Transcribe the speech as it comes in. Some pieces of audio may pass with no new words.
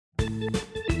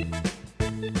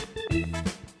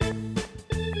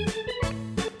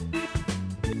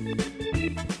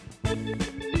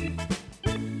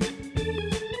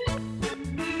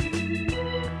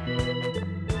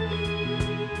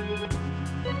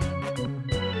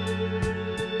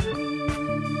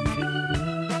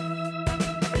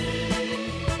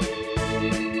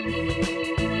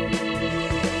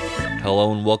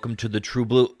Hello and welcome to the True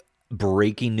Blue.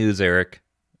 Breaking news, Eric.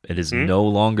 It is no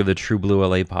longer the True Blue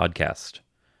LA podcast.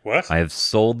 What? I have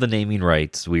sold the naming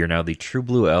rights. We are now the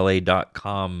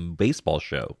TrueBlueLA.com baseball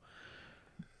show.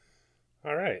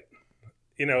 All right.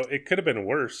 You know, it could have been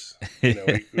worse. You know,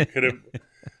 we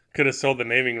could have sold the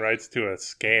naming rights to a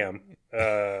scam,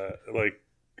 like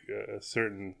a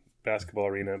certain basketball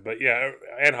arena. But yeah,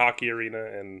 and hockey arena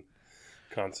and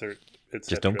concert, etc.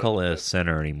 Just don't call it a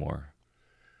center anymore.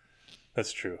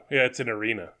 That's true. Yeah, it's an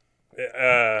arena.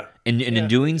 And in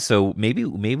doing so, maybe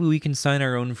we can sign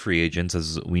our own free agents,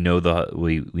 as we know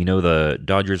the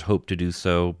Dodgers hope to do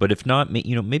so. But if not,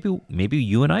 maybe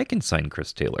you and I can sign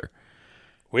Chris Taylor.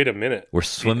 Wait a minute. We're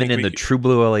swimming in the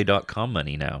TrueBlueLA.com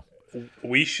money now.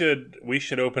 We should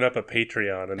open up a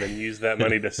Patreon and then use that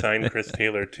money to sign Chris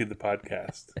Taylor to the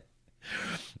podcast.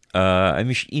 I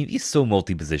mean, he's so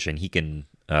multi-position. He can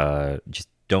just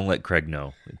don't let Craig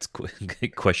know. It's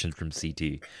questions from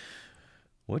CT.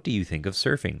 What do you think of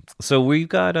surfing? So we've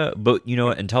got but you know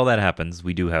what? Until that happens,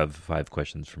 we do have 5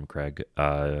 questions from Craig.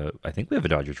 I think we have a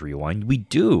Dodgers Rewind. We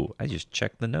do. I just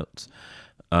checked the notes.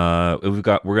 We're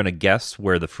going to guess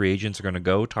where the free agents are going to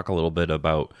go, talk a little bit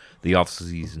about the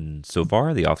offseason so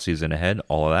far, the offseason ahead,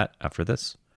 all of that after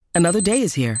this. Another day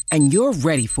is here, and you're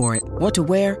ready for it. What to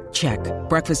wear? Check.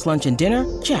 Breakfast, lunch, and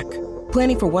dinner? Check.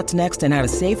 Planning for what's next and how to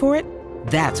save for it?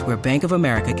 That's where Bank of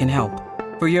America can help.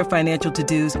 For your financial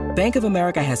to-dos, Bank of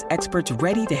America has experts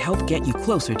ready to help get you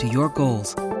closer to your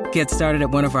goals. Get started at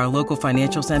one of our local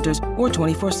financial centers or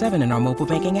 24/7 in our mobile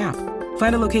banking app.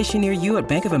 Find a location near you at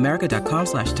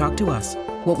bankofamerica.com/talktous.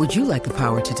 What would you like the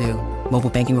power to do?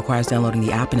 Mobile banking requires downloading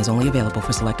the app and is only available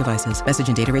for select devices. Message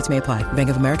and data rates may apply.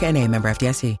 Bank of America N.A., member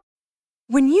FDIC.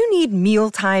 When you need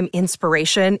mealtime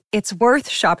inspiration, it's worth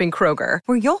shopping Kroger,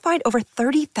 where you'll find over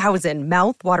 30,000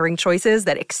 mouth-watering choices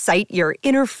that excite your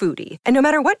inner foodie. And no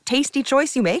matter what tasty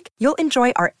choice you make, you'll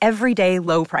enjoy our everyday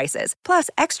low prices, plus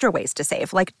extra ways to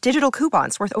save, like digital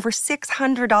coupons worth over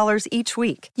 $600 each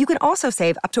week. You can also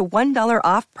save up to $1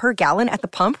 off per gallon at the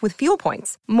pump with fuel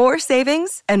points. More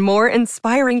savings and more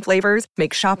inspiring flavors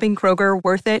make shopping Kroger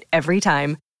worth it every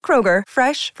time. Kroger,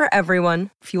 fresh for everyone.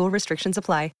 Fuel restrictions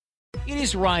apply. It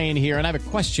is Ryan here, and I have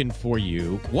a question for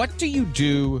you. What do you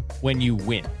do when you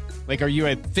win? Like, are you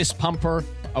a fist pumper,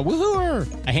 a woo-hooer,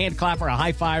 a hand clapper, a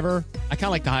high fiver? I kind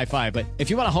of like the high five, but if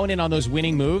you want to hone in on those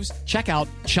winning moves, check out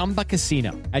Chumba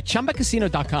Casino. At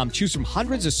ChumbaCasino.com, choose from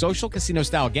hundreds of social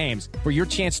casino-style games for your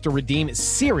chance to redeem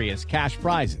serious cash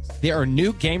prizes. There are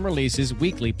new game releases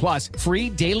weekly, plus free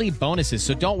daily bonuses,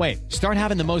 so don't wait. Start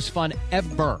having the most fun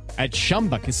ever at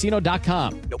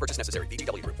ChumbaCasino.com. No purchase necessary.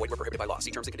 VGW Group. Void where prohibited by law.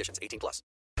 See terms and conditions. 18+.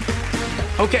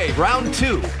 Okay, round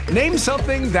 2. Name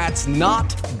something that's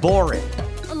not boring.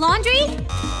 A laundry?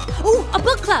 Ooh, a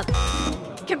book club.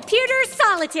 Computer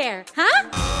solitaire, huh?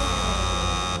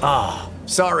 Ah,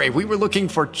 sorry. We were looking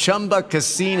for Chumba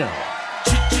Casino.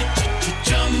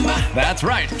 That's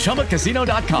right.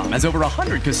 ChumbaCasino.com has over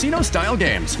 100 casino-style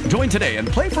games. Join today and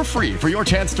play for free for your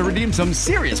chance to redeem some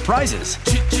serious prizes.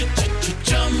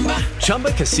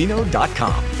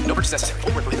 ChumbaCasino.com. No purchase necessary.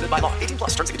 Void where prohibited by law.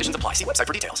 18+. Terms and conditions apply. See website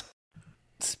for details.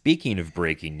 Speaking of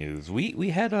breaking news, we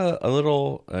had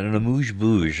an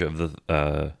amuse-bouche of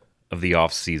the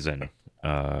off season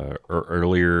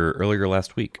earlier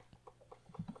last week.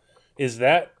 Is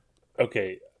that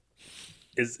okay?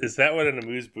 Is that what an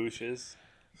amuse-bouche is?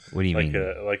 What do you mean?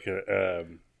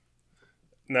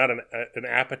 Not an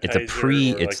appetizer. It's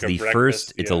it's the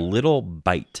first. Yeah. It's a little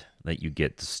bite that you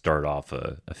get to start off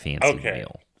a fancy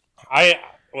meal. I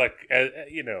like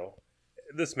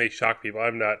this may shock people.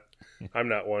 I'm not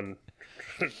one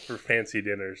for fancy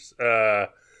dinners.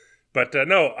 But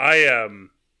no, I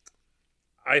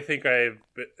think I've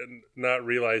not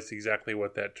realized exactly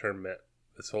what that term meant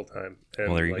this whole time. And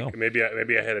well, there you go. Maybe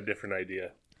I had a different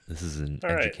idea. This is an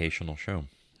All educational show.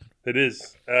 It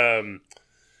is.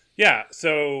 Yeah.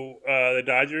 So the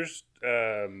Dodgers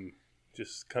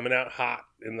just coming out hot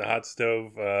in the hot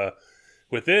stove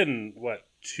within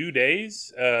 2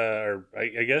 days, or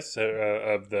I guess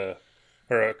or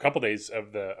a couple days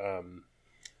of the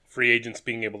free agents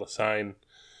being able to sign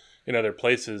in other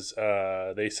places.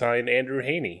 They signed Andrew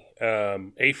Heaney,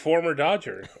 a former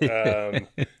Dodger,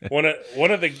 one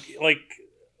of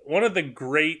the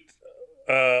great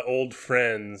old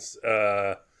friends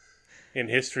in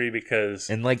history, because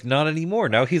not anymore.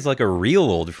 Now he's like a real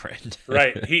old friend.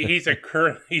 Right. He's a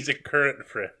current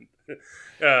friend.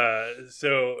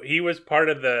 So he was part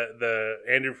of the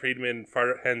Andrew Friedman,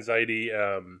 Farhan Zaidi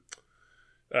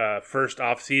first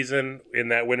off season in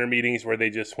that winter meetings where they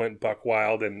just went buck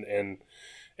wild and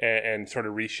sort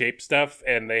of reshaped stuff.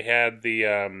 And they had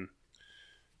the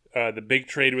the big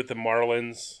trade with the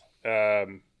Marlins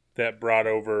that brought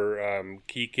over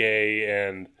Kike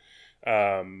and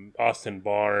Austin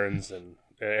Barnes and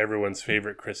everyone's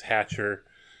favorite Chris Hatcher,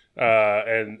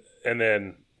 and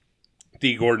then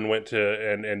D. Gordon went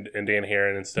to and Dan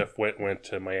Herron and stuff went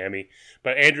to Miami,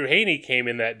 but Andrew Heaney came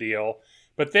in that deal.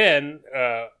 But then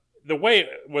the way it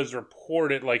was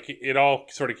reported, like it all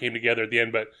sort of came together at the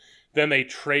end. But then they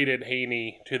traded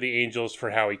Heaney to the Angels for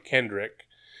Howie Kendrick,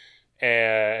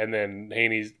 and then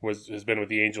Heaney has been with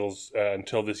the Angels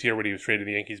until this year when he was traded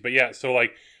to the Yankees. But yeah, so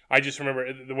like I just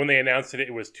remember when they announced it,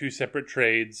 it was two separate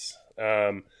trades.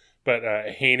 But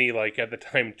Heaney, like at the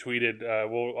time, tweeted,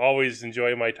 "Will always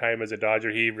enjoy my time as a Dodger."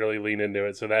 He really leaned into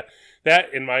it, so that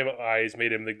in my eyes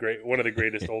made him one of the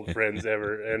greatest old friends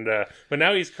ever. And but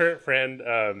now he's current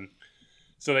friend.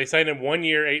 So they signed him 1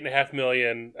 year, $8.5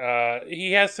 million.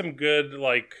 He has some good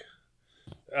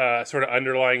sort of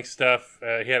underlying stuff.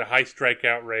 He had a high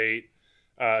strikeout rate,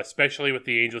 especially with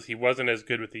the Angels. He wasn't as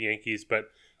good with the Yankees, but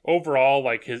overall,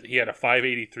 like he had a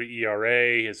 5.83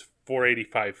 ERA, his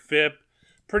 4.85 FIP.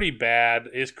 Pretty bad.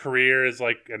 His career is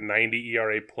like a 90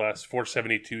 ERA plus,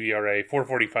 4.72 ERA,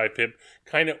 4.45 FIP.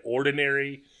 Kind of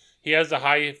ordinary. He has a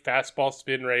high fastball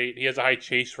spin rate. He has a high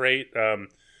chase rate.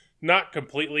 Not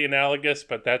completely analogous,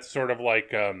 but that's sort of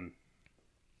like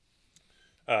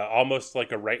almost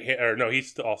like a right hand. Or no,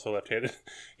 he's also left-handed.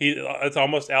 It's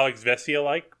almost Alex Vesia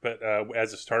like, but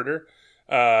as a starter.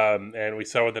 And we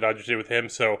saw what the Dodgers did with him.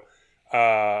 So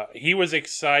he was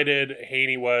excited.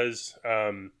 Heaney was.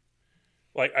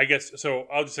 I guess, so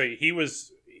I'll just say he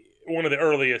was one of the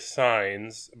earliest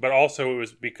signs, but also it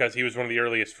was because he was one of the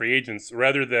earliest free agents.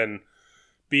 Rather than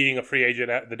being a free agent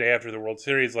the day after the World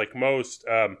Series like most,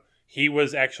 he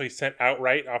was actually sent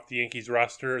outright off the Yankees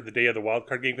roster the day of the wild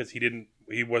card game because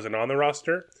he wasn't on the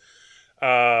roster.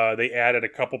 They added a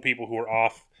couple people who were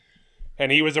off,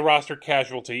 and he was a roster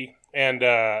casualty. And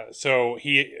so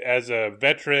he, as a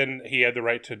veteran, he had the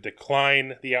right to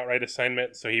decline the outright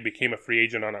assignment. So he became a free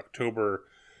agent on October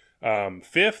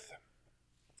 5th,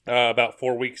 about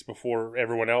 4 weeks before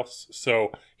everyone else.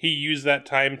 So he used that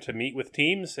time to meet with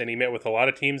teams, and he met with a lot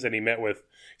of teams. And he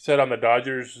said on the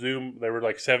Dodgers Zoom, there were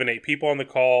like 7-8 people on the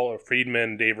call: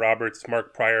 Friedman, Dave Roberts,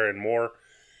 Mark Pryor, and more.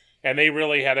 And they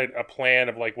really had a plan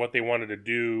of like what they wanted to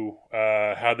do,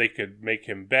 how they could make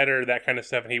him better, that kind of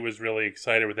stuff. And he was really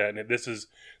excited with that. And this is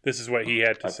what he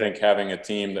had to say. I think having a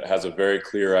team that has a very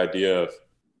clear idea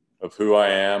of who I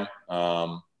am,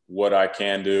 what I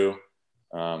can do,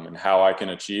 and how I can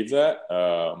achieve that,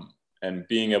 and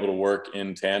being able to work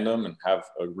in tandem and have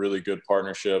a really good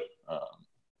partnership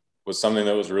was something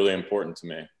that was really important to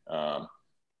me.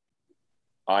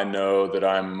 I know that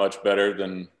I'm much better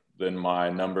than my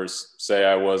numbers say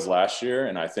I was last year.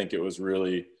 And I think it was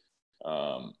really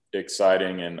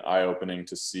exciting and eye-opening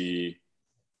to see,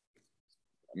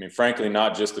 I mean, frankly,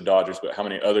 not just the Dodgers, but how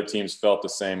many other teams felt the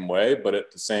same way. But at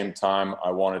the same time,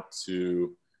 I wanted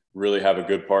to really have a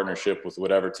good partnership with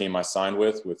whatever team I signed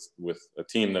with a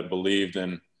team that believed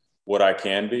in what I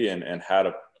can be and had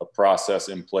a process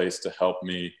in place to help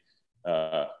me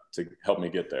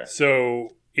get there.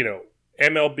 So,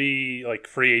 MLB, like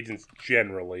free agents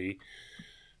generally,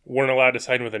 weren't allowed to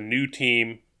sign with a new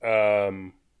team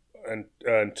until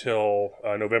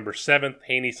November 7th.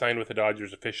 Heaney signed with the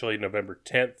Dodgers officially November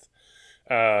 10th.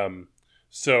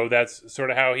 So that's sort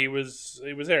of how he was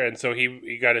there. And so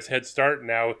he got his head start.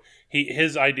 Now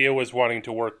his idea was wanting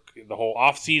to work the whole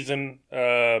offseason,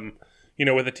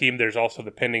 with the team. There's also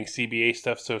the pending CBA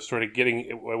stuff. So sort of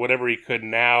getting whatever he could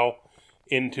now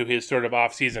into his sort of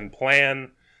offseason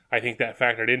plan. I think that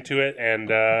factored into it,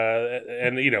 and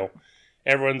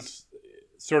everyone's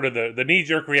sort of the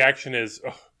knee-jerk reaction is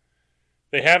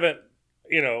they haven't,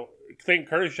 Clayton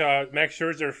Kershaw, Max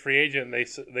Scherzer, free agent.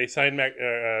 They signed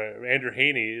Andrew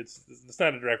Heaney. It's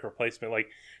not a direct replacement. Like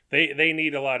they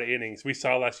need a lot of innings. We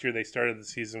saw last year they started the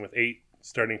season with 8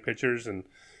 starting pitchers and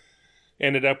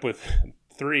ended up with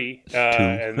 3,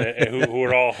 and who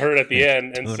were all hurt at the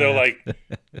end. And so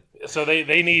so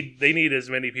they need as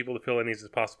many people to fill innings as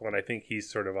possible. And I think he's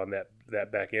sort of on that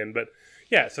back end. But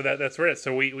yeah, so that's where it is.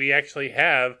 So we actually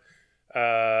have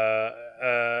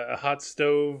a hot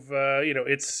stove.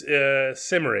 It's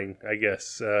simmering, I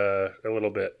guess, a little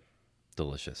bit.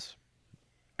 Delicious.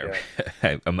 Yeah.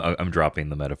 I'm dropping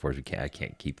the metaphors. I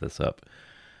can't keep this up.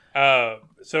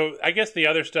 So I guess the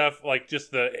other stuff, like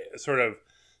just the sort of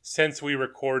since we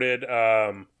recorded,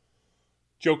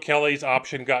 Joe Kelly's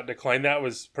option got declined. That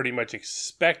was pretty much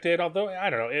expected. Although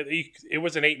I don't know, it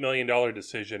was an $8 million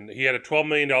decision. He had a $12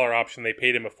 million option. They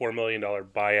paid him a $4 million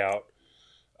buyout.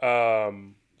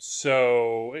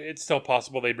 So it's still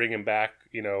possible they bring him back.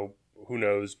 who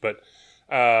knows? But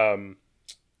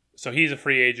so he's a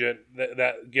free agent.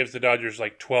 That gives the Dodgers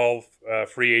like 12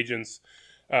 free agents.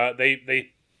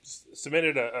 They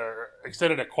submitted or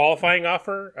extended a qualifying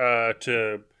offer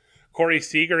to Corey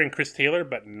Seager and Chris Taylor,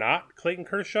 but not Clayton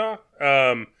Kershaw.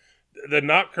 The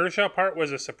not Kershaw part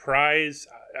was a surprise.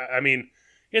 I mean,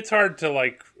 it's hard to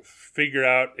like figure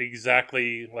out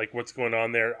exactly like what's going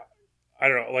on there. I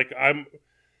don't know. Like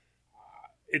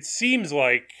it seems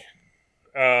like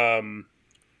the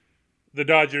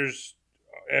Dodgers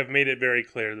have made it very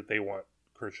clear that they want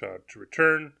Kershaw to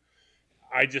return.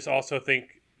 I just also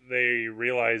think they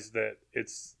realize that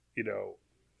it's,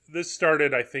 this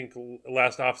started, I think,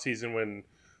 last offseason when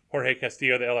Jorge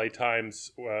Castillo, the LA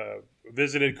Times,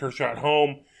 visited Kershaw at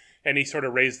home, and he sort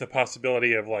of raised the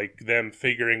possibility of like them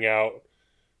figuring out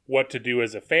what to do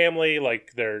as a family.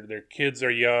 Like their kids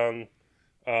are young,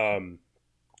 going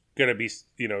to be,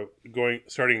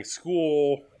 starting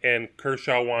school, and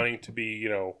Kershaw wanting to be,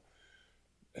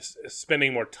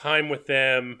 spending more time with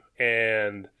them.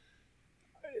 And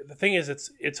the thing is,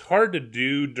 it's hard to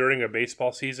do during a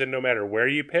baseball season, no matter where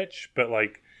you pitch. But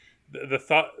like the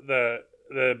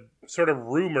sort of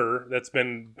rumor that's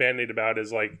been bandied about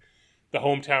is like the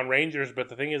hometown Rangers. But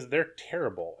the thing is, they're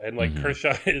terrible, and like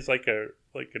Kershaw is like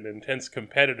an intense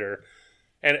competitor.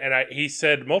 And he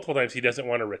said multiple times he doesn't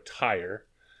want to retire.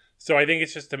 So I think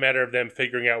it's just a matter of them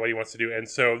figuring out what he wants to do. And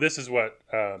so this is what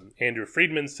Andrew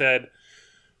Friedman said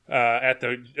at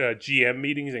the GM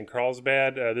meetings in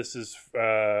Carlsbad. This is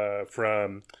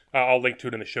from, I'll link to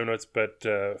it in the show notes, but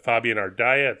Fabian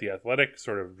Ardaya at The Athletic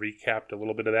sort of recapped a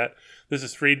little bit of that. This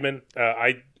is Friedman.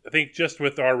 I think just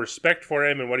with our respect for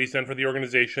him and what he's done for the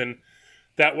organization,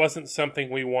 that wasn't something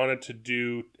we wanted to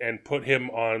do and put him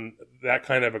on that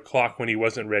kind of a clock when he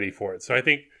wasn't ready for it. So I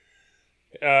think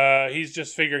he's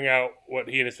just figuring out what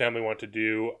he and his family want to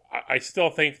do. I still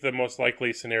think the most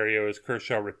likely scenario is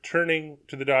Kershaw returning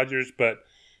to the Dodgers, but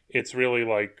it's really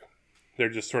like they're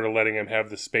just sort of letting him have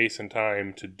the space and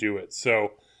time to do it.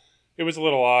 So it was a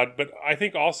little odd, but I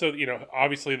think also,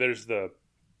 obviously there's the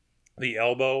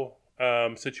elbow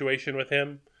situation with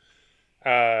him,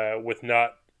 with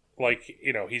not like,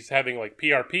 he's having like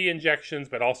PRP injections,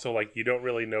 but also like you don't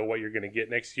really know what you're going to get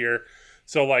next year.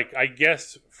 So, like, I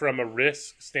guess from a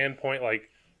risk standpoint, like,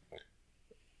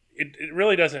 it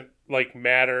really doesn't, like,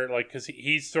 matter, like, because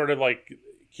he's sort of, like,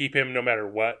 keep him no matter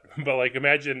what. But, like,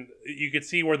 imagine, you could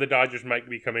see where the Dodgers might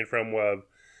be coming from.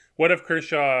 What if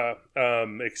Kershaw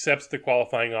accepts the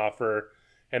qualifying offer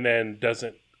and then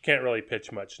can't really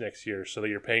pitch much next year, so that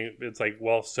you're paying, it's like,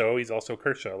 well, so he's also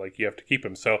Kershaw, like, you have to keep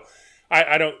him. So,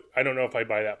 I don't know if I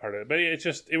buy that part of it. But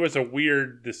it was a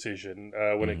weird decision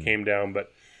when it came down,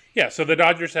 but... Yeah, so the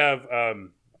Dodgers have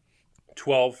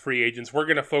 12 free agents. We're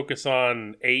going to focus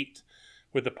on 8,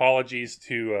 with apologies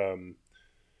to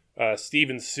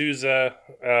Steven Souza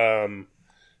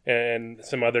and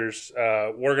some others.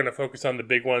 We're going to focus on the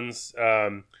big ones.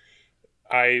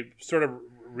 I sort of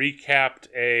recapped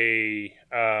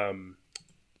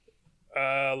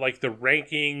like the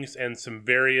rankings and some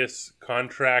various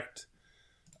contract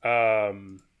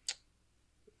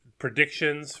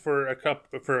predictions for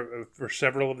for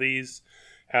several of these.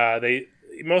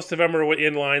 Most of them are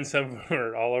in line, some of them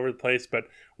are all over the place, but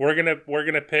we're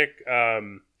gonna pick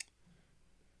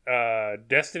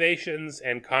destinations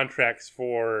and contracts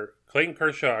for Clayton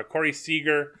Kershaw, Corey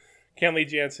Seager, Kenley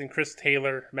Jansen, Chris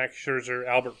Taylor, Max Scherzer,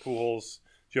 Albert Pujols,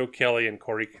 Joe Kelly, and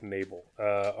Corey Knebel.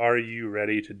 Are you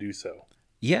ready to do so?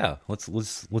 Yeah,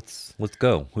 let's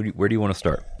go. Where do you want to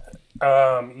start?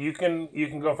 You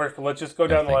can go first, but let's just go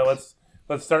down the line.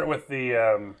 Let's start with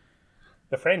the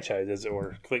franchise, as it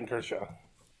were, Clayton Kershaw.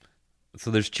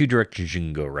 So there's 2 directions you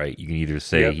can go, right? You can either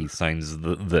say he signs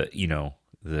the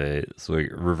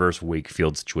reverse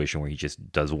Wakefield situation where he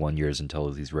just does 1 year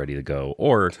until he's ready to go,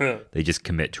 or they just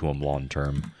commit to him long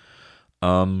term.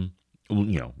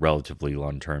 Relatively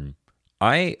long term.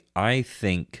 I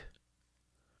think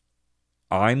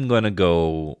I'm gonna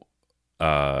go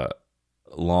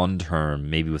long term,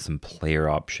 maybe with some player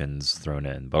options thrown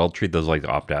in, but I'll treat those like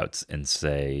opt-outs and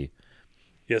say,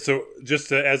 yeah. So just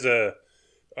for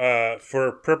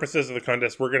purposes of the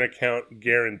contest, we're going to count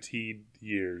guaranteed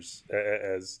years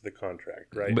as the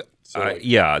contract, right? But, so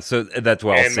so that's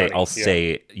what I'll say. Money. I'll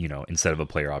say, instead of a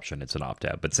player option, it's an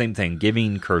opt-out. But same thing,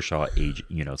 giving Kershaw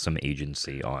some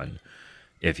agency on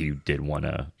if you did want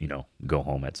to, go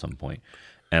home at some point.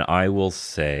 And I will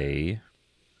say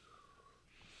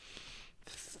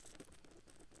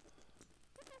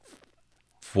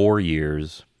 4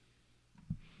 years.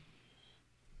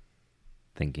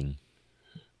 Thinking.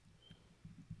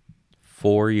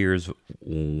 4 years,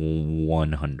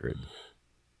 100.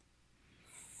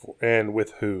 And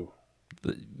with who?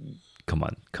 Come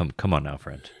on now,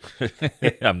 friend.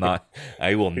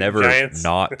 I will never Giants?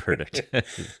 not predict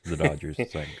the Dodgers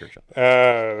signing Kershaw.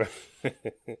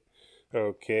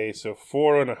 Okay, so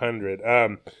 4 on 100.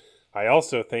 I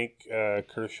also think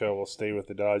Kershaw will stay with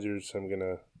the Dodgers. I'm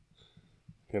gonna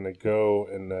go,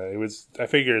 and I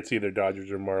figure it's either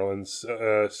Dodgers or Marlins.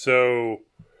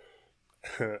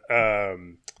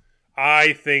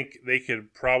 I think they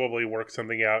could probably work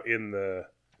something out in the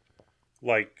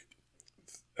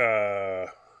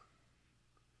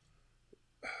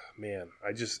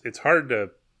it's hard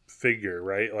to figure,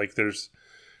 right? Like there's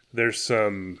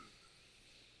some.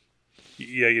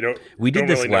 Yeah, we did don't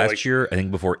this really know, last year, I think,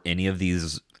 before any of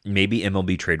these. Maybe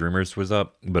MLB Trade Rumors was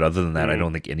up, but other than that, I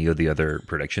don't think any of the other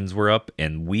predictions were up,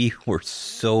 and we were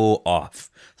so off.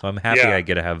 So I'm happy I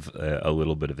get to have a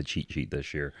little bit of a cheat sheet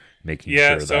this year, making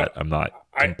sure that I'm not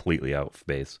completely out of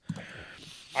base.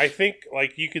 I think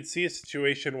you could see a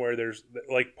situation where there's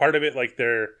part of it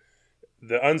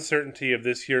the uncertainty of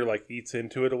this year eats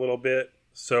into it a little bit.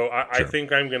 So I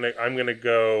think I'm gonna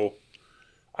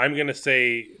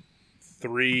say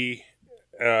 3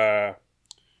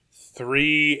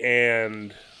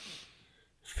 and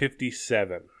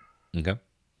 57.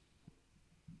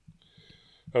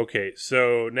 Okay,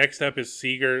 so next up is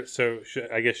Seager. So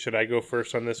should I go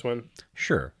first on this one?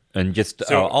 Sure. And just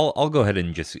I'll go ahead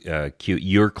and just cue.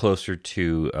 You're closer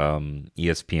to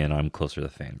ESPN. I'm closer to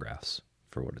Fangraphs,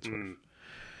 for what it's worth.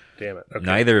 Damn it! Okay.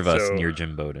 Neither of us near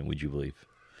Jim Bowden. Would you believe?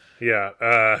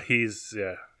 Yeah, he's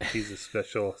a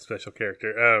special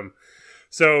character.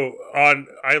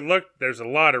 There's a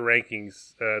lot of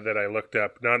rankings that I looked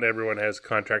up. Not everyone has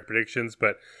contract predictions,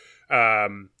 but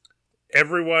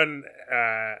everyone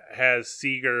has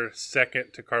Seager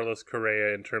second to Carlos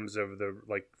Correa in terms of the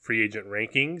free agent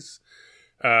rankings,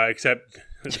 except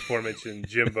the aforementioned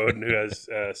Jim Bowden, who has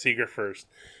Seager first.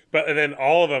 But and then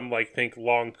all of them think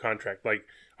long contract.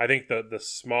 I think the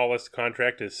smallest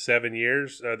contract is 7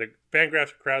 years. The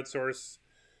Fangraphs crowdsource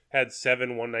had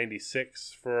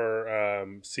 7,196 for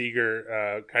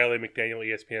Seager. Kylie McDaniel,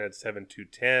 ESPN had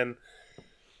 7,210.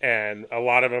 And a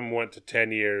lot of them went to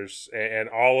 10 years, and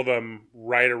all of them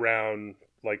right around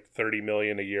 $30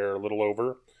 million a year, a little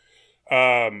over.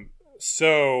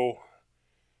 So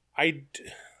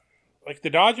the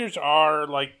Dodgers are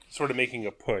sort of making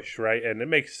a push, right? And it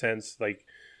makes sense.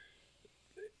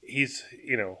 He's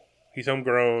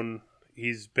homegrown.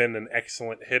 He's been an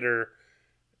excellent hitter.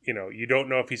 You don't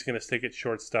know if he's going to stick at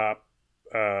shortstop,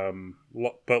 but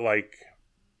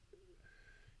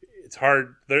it's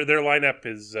hard. Their lineup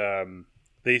is they're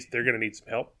going to need some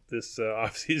help this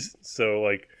offseason. So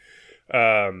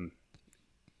it'll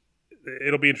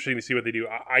be interesting to see what they do.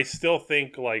 I still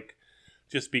think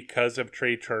just because of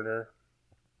Trey Turner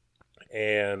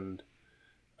and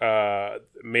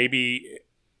maybe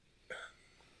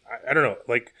I don't know.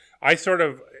 I sort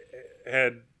of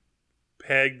had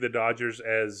pegged the Dodgers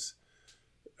as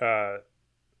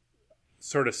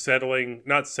sort of settling,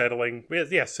 but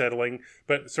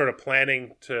sort of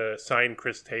planning to sign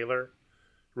Chris Taylor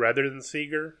rather than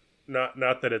Seager.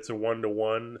 Not that it's a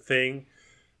 1-to-1 thing,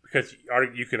 because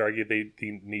you could argue they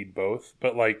need both,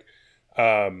 but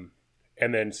and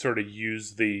then sort of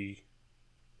use the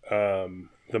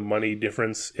money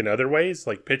difference in other ways,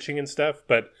 like pitching and stuff.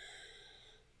 But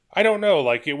I don't know.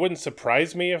 It wouldn't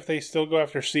surprise me if they still go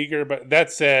after Seager. But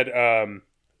that said,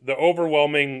 the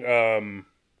overwhelming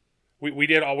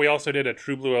we also did a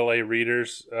True Blue LA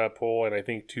readers poll, and I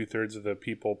think 2/3 of the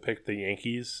people picked the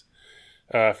Yankees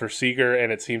for Seager,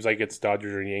 and it seems like it's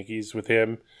Dodgers or Yankees with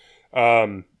him.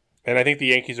 And I think the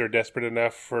Yankees are desperate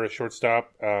enough for a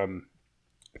shortstop.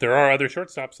 There are other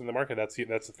shortstops in the market. That's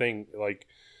the thing.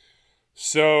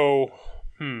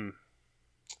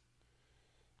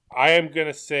 I am going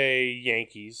to say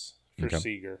Yankees for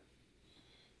Seager.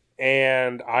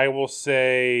 And I will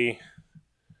say,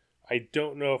 I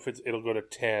don't know if it'll go to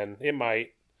 10. It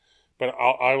might. But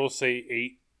I will say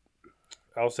 8.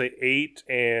 I'll say 8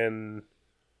 and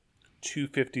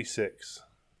 256.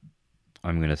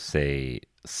 I'm going to say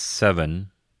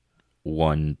 7,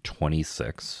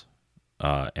 126.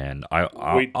 And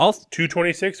I'll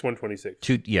 226,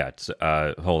 126.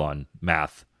 Hold on.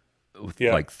 Math.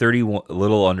 31, a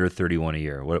little under 31 a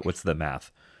year. What's the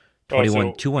math?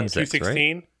 21, 216,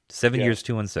 right? 7 years,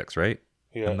 216, right?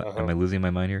 Yeah. Am I losing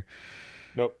my mind here?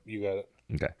 Nope, you got it.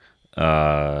 Okay.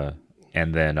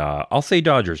 And then I'll say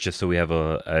Dodgers, just so we have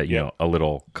a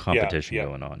little competition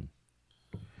going on.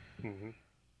 Mm-hmm.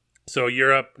 So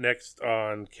you're up next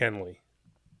on Kenley.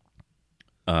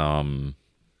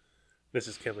 This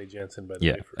is Kenley Jansen, by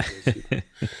the way. For those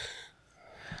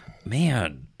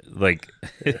Man, Like,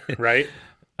 right?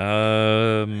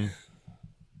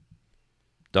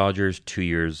 Dodgers 2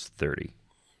 years 30.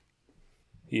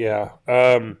 Yeah.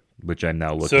 Which I'm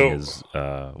now looking as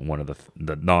one of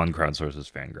the non-crowd sources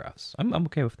fan graphs. I'm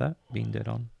okay with that being dead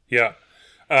on. Yeah.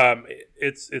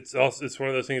 It's one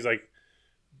of those things like,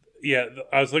 yeah,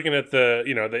 I was looking at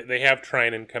they have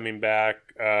Trinan coming back.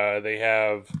 They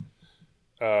have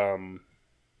a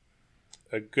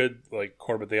good like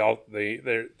core, but they have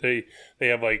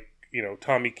like,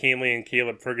 Tommy Kahnle and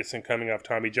Caleb Ferguson coming off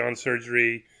Tommy John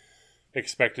surgery,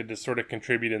 expected to sort of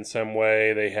contribute in some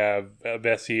way. They have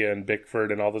Vesia and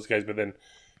Bickford and all those guys, but then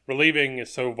relieving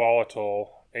is so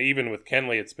volatile. Even with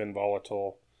Kenley, it's been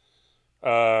volatile.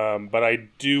 But I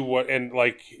do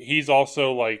he's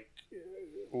also like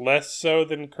less so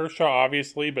than Kershaw,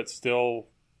 obviously, but still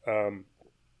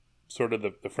sort of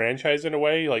the franchise in a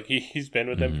way. Like he's been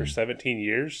with them for 17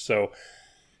 years, so,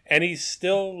 and he's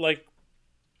still like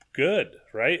good,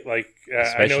 right? Like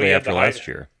especially I know after last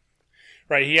year.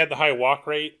 Right, he had the high walk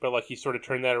rate, but like he sort of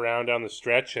turned that around down the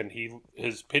stretch, and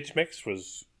his pitch mix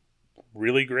was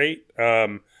really great.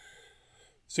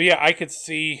 So yeah, I could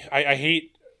see. I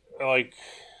hate I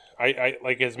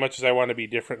like, as much as I want to be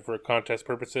different for contest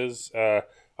purposes. I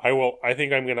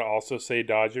think I'm going to also say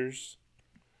Dodgers.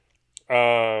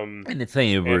 And it's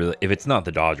saying if it's not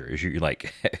the Dodgers, you're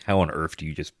like, how on earth do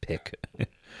you just pick?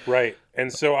 Right,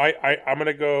 and so I'm going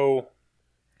to go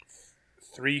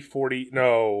 340.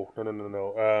 No.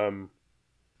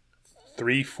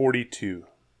 342.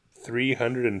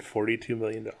 $342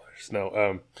 million.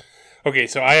 No. Okay,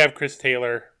 so I have Chris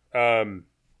Taylor.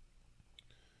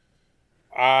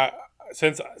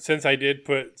 Since I did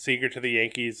put Seager to the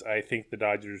Yankees, I think the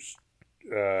Dodgers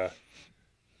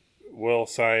will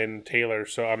sign Taylor.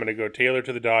 So I'm going to go Taylor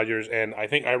to the Dodgers. And I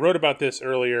think I wrote about this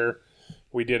earlier.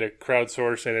 We did a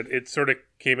crowdsource, and it sort of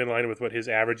came in line with what his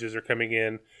averages are coming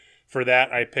in. For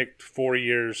that, I picked 4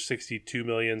 years, $62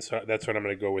 million. So that's what I'm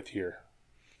going to go with here.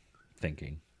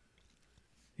 Thinking.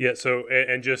 Yeah. So,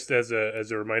 and just as a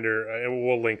reminder, and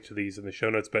we'll link to these in the show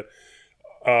notes, but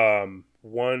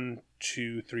 1,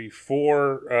 2, 3,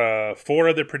 4. 4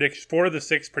 of the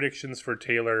 6 predictions for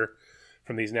Taylor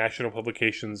from these national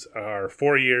publications are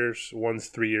 4 years. One's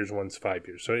 3 years. One's 5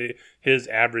 years. So his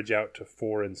average out to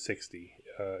 4 and 60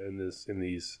 in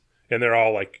these, and they're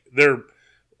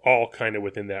all kind of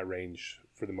within that range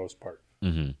for the most part.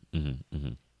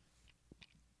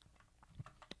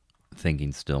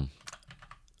 Thinking still.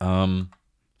 5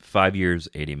 years,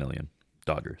 $80 million.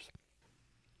 Dodgers.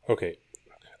 Okay,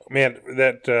 man,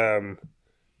 that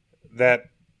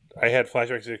I had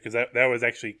flashbacks because that was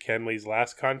actually Kenley's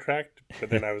last contract. But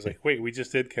then I was like, wait, we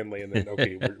just did Kenley, and then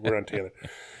okay, we're on Taylor.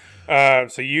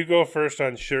 So you go first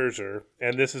on Scherzer,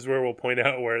 and this is where we'll point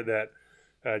out where that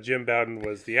Jim Bowden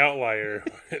was the outlier.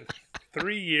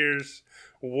 3 years,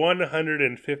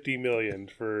 $150 million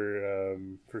for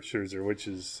Scherzer, which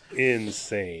is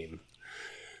insane.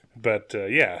 But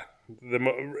yeah,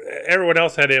 everyone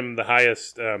else had him the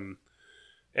highest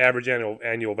average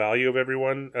annual value of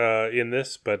everyone in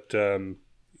this, but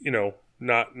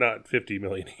not 50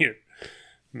 million here,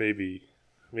 maybe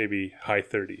high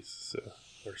 30s, so,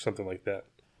 or something like that.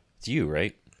 It's you,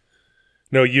 right?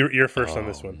 No, you're first on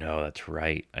this one. No, that's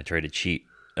right. I tried to cheat.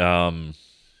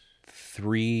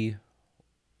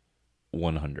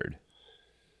 3,100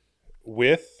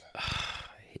 with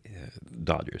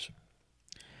Dodgers.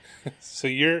 So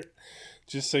you're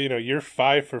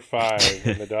 5 for 5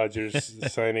 in the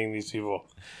Dodgers signing these people.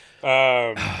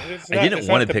 I didn't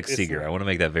want to pick Seager. I want to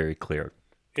make that very clear.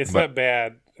 It's not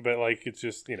bad, but like it's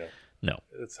just no,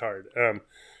 it's hard.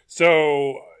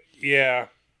 So yeah,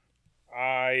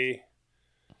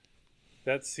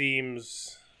 that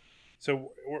seems.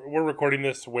 So we're recording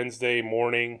this Wednesday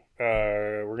morning.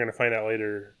 We're gonna find out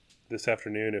later this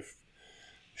afternoon if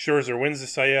Scherzer wins the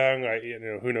Cy Young.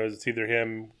 Who knows? It's either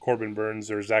him, Corbin Burns,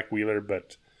 or Zach Wheeler.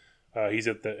 But he's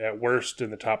at worst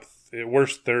in the top,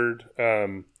 worst third.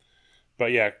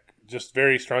 But yeah, just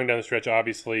very strong down the stretch.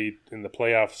 Obviously, in the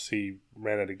playoffs, he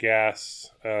ran out of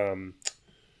gas.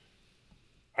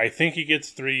 I think he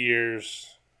gets 3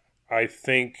 years. I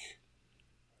think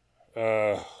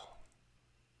he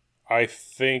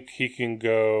can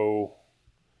go.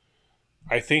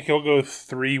 I think he'll go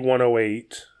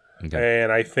 3,108. Okay.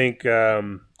 And I think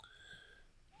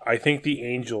the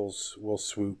Angels will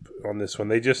swoop on this one.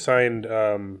 They just signed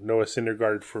Noah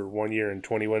Syndergaard for 1 year and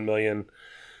 $21 million,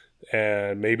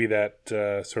 and maybe that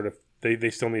sort of they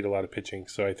still need a lot of pitching.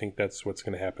 So I think that's what's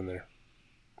going to happen there.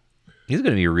 He's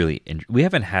going to be really. We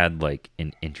haven't had like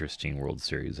an interesting World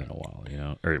Series in a while,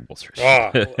 or World Series.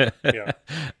 Yeah.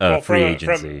 Free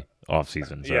agency.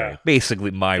 offseason. Sorry. Yeah.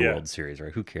 Basically my Yeah. World Series,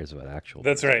 right? Who cares about actual?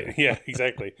 That's baseball? right. Yeah,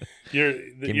 exactly. You're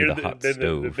me you're the hot the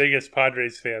stove. biggest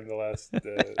Padres fan the last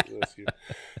year.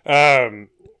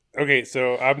 Okay,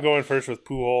 so I'm going first with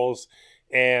Pujols,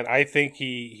 and I think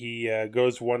he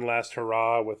goes one last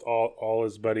hurrah with all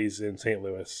his buddies in St.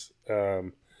 Louis,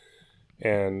 and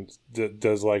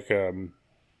does like 1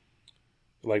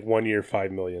 year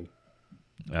 $5 million.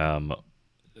 I'm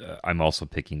also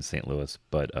picking St. Louis,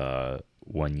 but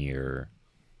 1 year.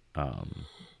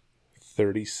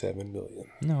 37 million.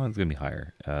 No, it's gonna be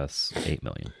higher. 8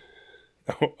 million.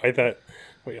 Oh, I thought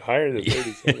higher than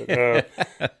 37.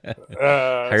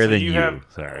 Higher than you. Have,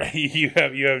 Sorry. You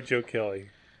have Joe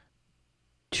Kelly.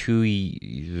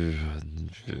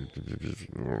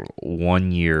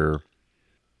 1 year,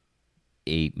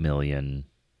 8 million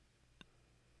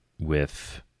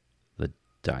with the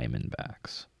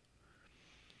Diamondbacks.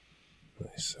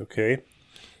 Nice. Okay.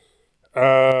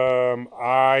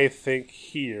 I think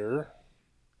here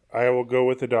I will go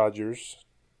with the Dodgers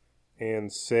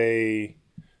and say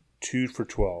 2 for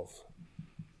 12.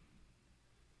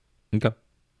 Okay.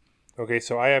 Okay,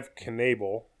 so I have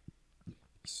Knebel.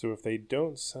 So if they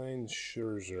don't sign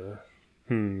Scherzer,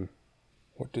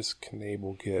 what does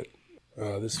Knebel get?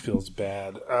 This feels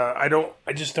bad. I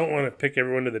just don't want to pick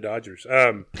everyone to the Dodgers.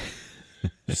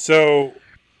 So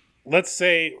let's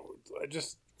say,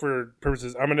 just for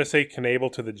purposes, I'm going to say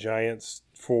Knebel to the Giants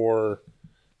for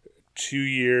 2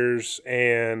 years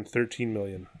and $13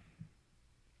 million.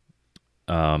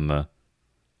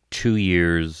 2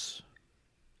 years.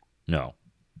 No.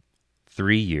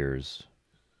 3 years.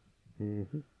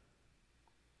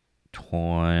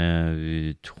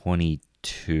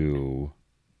 22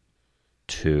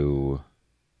 to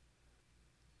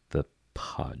the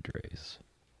Padres.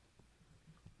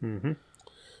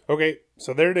 Okay,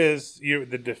 so there it is.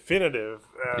 The definitive.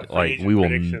 Like agent we will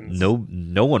predictions.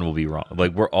 no one will be wrong.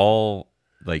 Like we're all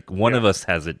like one of us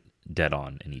has it dead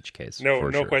on in each case.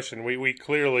 No sure. question. We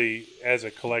clearly, as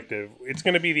a collective, it's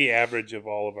going to be the average of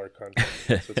all of our content.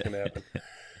 That's what's going to happen.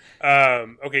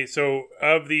 Okay, so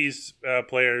of these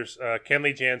players,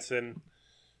 Kenley Jansen,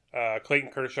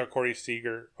 Clayton Kershaw, Corey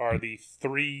Seager are the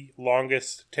 3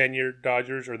 longest tenured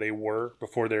Dodgers, or they were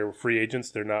before they were free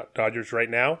agents. They're not Dodgers right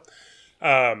now.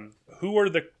 Who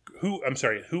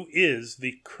is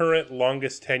the current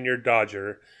longest tenured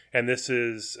Dodger? And this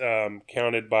is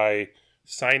counted by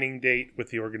signing date with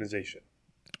the organization.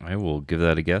 I will give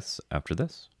that a guess after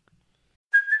this.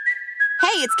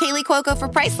 Hey, it's Kaylee Cuoco for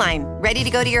Priceline. Ready to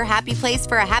go to your happy place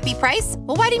for a happy price?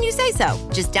 Well, why didn't you say so?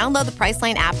 Just download the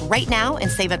Priceline app right now and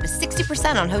save up to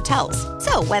 60% on hotels.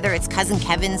 So whether it's Cousin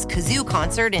Kevin's Kazoo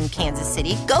Concert in Kansas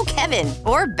City, go Kevin,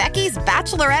 or Becky's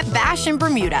Bachelorette Bash in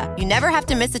Bermuda, you never have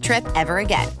to miss a trip ever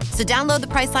again. So download the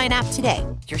Priceline app today.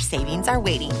 Your savings are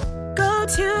waiting. Go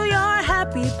to your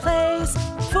happy place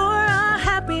for a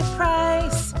happy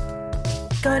price.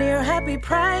 Go to your happy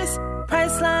price,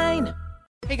 Priceline.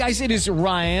 Hey guys, it is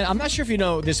Ryan. I'm not sure if you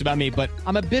know this about me, but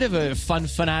I'm a bit of a fun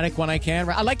fanatic when I can.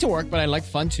 I like to work, but I like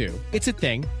fun too. It's a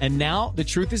thing. And now the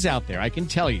truth is out there. I can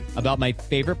tell you about my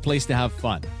favorite place to have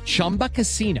fun. Chumba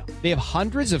Casino. They have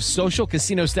hundreds of social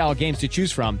casino style games to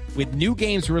choose from with new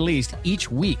games released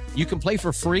each week. You can play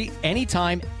for free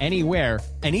anytime, anywhere.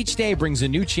 And each day brings a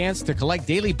new chance to collect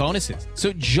daily bonuses.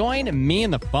 So join me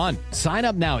in the fun. Sign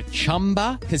up now at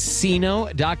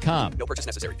ChumbaCasino.com. No purchase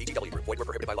necessary. VGW Group. Void where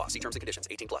prohibited by law. See terms and conditions.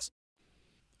 18+.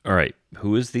 All right,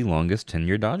 who is the longest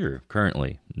tenured Dodger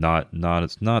currently?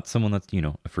 It's not someone that's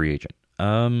a free agent.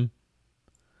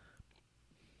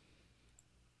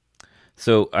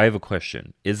 So I have a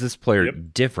question: is this player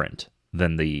different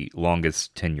than the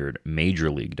longest tenured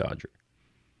Major League Dodger?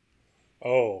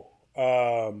 Well,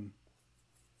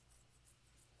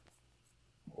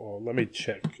 let me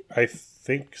check. I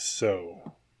think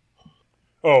so.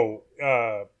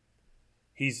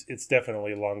 It's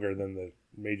definitely longer than the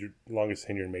longest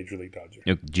tenured Major League Dodger.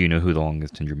 Do you know who the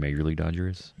longest tenured Major League Dodger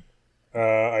is?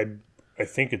 I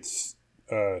think it's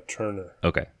Turner.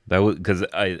 Okay, that was because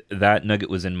that nugget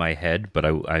was in my head, but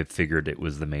I figured it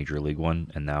was the Major League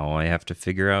one, and now I have to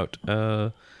figure out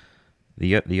the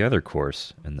other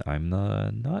course, and I'm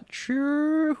not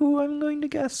sure who I'm going to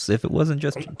guess if it wasn't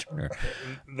Justin Turner.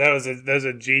 That was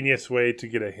a genius way to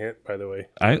get a hint, by the way.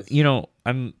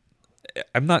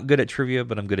 I'm not good at trivia,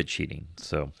 but I'm good at cheating.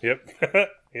 So yep.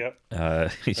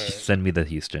 Send me the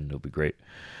Houston; it'll be great.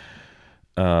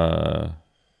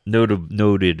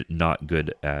 Noted not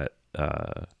good at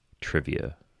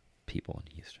trivia people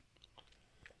in Houston.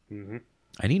 Mm-hmm.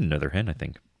 I need another hint, I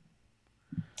think.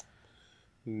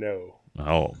 No.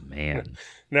 Oh man.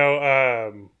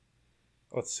 No.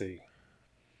 Let's see.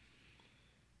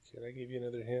 Can I give you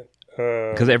another hint?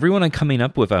 Because everyone I'm coming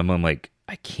up with, I'm like,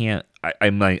 I can't.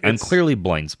 I'm clearly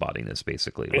blind spotting this.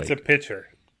 Basically, it's a pitcher.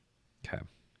 Okay,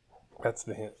 that's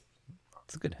the hint.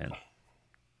 That's a good hint.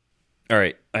 All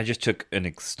right, I just took an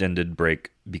extended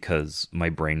break because my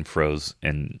brain froze,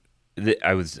 and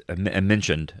I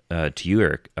mentioned to you,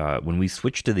 Eric, when we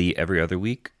switched to the every other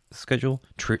week schedule,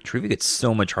 trivia gets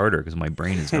so much harder because my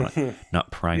brain is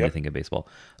not primed to think of baseball.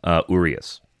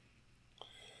 Urias.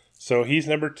 So he's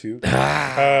number 2.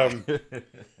 I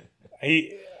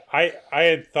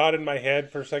had thought in my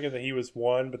head for a second that he was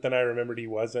 1, but then I remembered he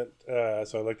wasn't.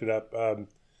 So I looked it up.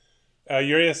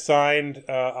 Urias signed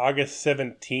August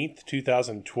 17th,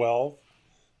 2012.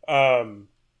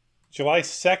 July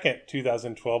 2nd,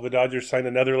 2012, the Dodgers signed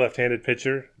another left-handed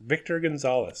pitcher, Victor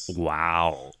Gonzalez.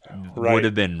 Wow. Right. Would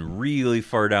have been really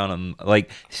far down on,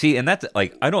 and that's,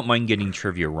 I don't mind getting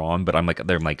trivia wrong, but I'm like,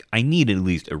 I need at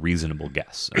least a reasonable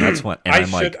guess. And that's what,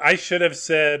 and I should have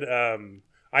said,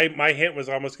 my hint was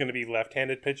almost going to be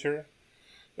left-handed pitcher.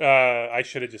 I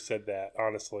should have just said that,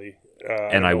 honestly.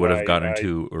 And I would have gotten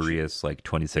to Urias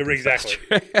 20 seconds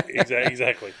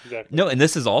Exactly. No, and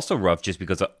this is also rough just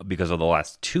because of the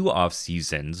last 2 off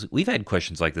seasons. We've had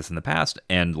questions like this in the past,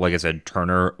 and like I said,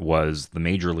 Turner was the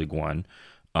major league one.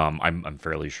 I'm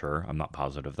fairly sure. I'm not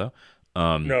positive though.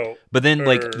 No, but then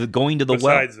going to the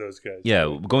well. Besides those guys,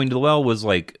 yeah, going to the well was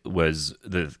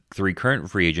the 3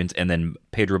 current free agents, and then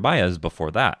Pedro Baez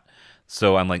before that.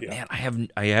 So I'm like, man,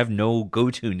 I have no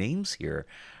go-to names here,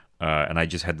 and I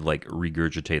just had to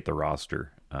regurgitate the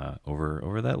roster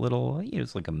over that little. It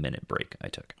was like a minute break I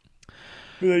took.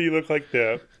 You look like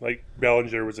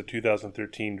Bellinger was a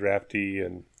 2013 draftee,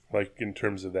 and in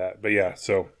terms of that. But yeah,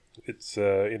 so it's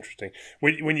interesting.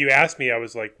 When you asked me, I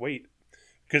was like, wait,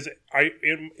 because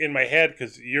in my head,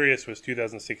 because Urias was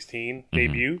 2016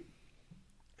 debut,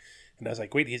 and I was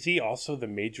like, wait, is he also the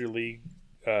major league?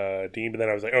 Dean, but then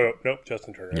I was like, oh nope,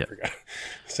 Justin Turner. I forgot.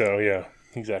 So yeah,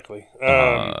 exactly.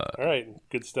 All right,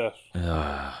 good stuff.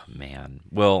 Man,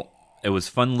 well, it was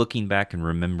fun looking back and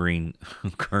remembering who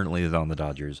currently is on the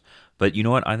Dodgers. But you know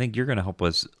what? I think you're going to help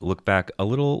us look back a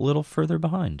little further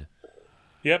behind.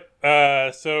 Yep.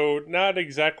 So not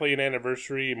exactly an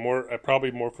anniversary, probably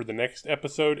more for the next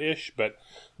episode ish. But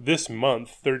this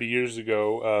month, 30 years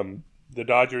ago, the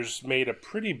Dodgers made a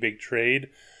pretty big trade.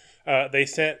 They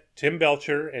sent Tim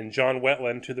Belcher and John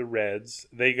Wetland to the Reds.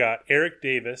 They got Eric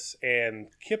Davis and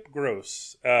Kip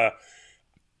Gross.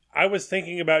 I was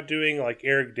thinking about doing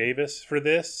Eric Davis for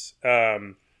this.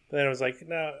 But then I was like,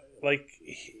 no,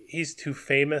 he's too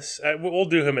famous. We'll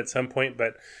do him at some point,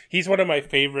 but he's one of my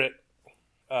favorite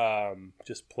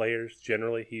just players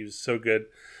generally. He was so good.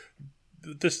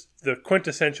 Just the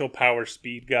quintessential power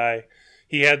speed guy.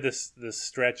 He had this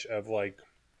stretch of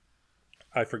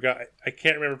I forgot. I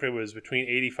can't remember if it was between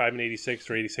 85 and 86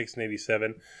 or 86 and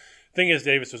 87. Thing is,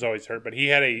 Davis was always hurt, but he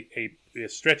had a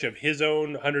stretch of his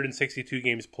own 162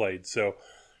 games played. So,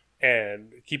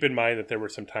 and keep in mind that there were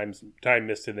some time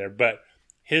missed in there. But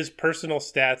his personal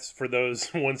stats for those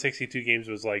 162 games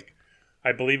was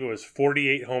I believe it was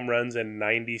 48 home runs and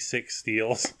 96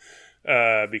 steals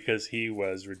because he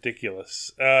was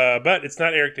ridiculous. But it's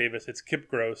not Eric Davis. It's Kip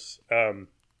Gross.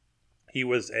 He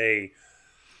was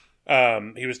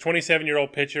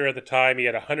 27-year-old pitcher at the time. He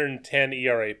had 110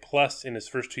 ERA plus in his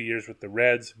first 2 years with the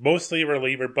Reds, mostly a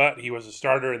reliever, but he was a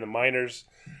starter in the minors.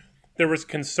 There was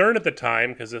concern at the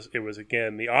time because it was,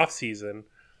 again, the off season,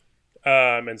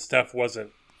 and stuff wasn't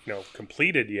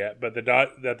completed yet, but that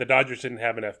the Dodgers didn't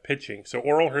have enough pitching. So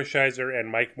Oral Hershiser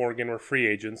and Mike Morgan were free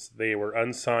agents. They were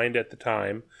unsigned at the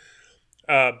time.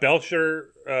 Belcher,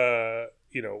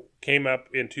 came up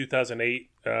in 2008.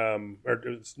 Or it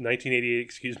was 1988,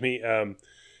 excuse me.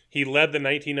 He led the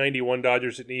 1991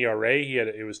 Dodgers in ERA.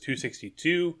 It was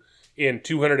 2.62 in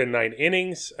 209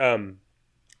 innings.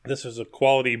 This was a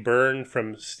quality burn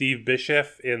from Steve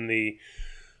Bischoff in the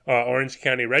Orange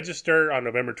County Register on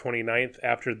November 29th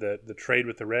after the trade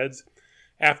with the Reds.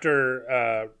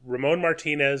 After Ramon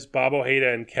Martinez, Bob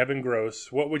Ojeda, and Kevin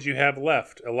Gross, what would you have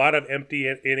left? A lot of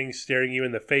empty innings staring you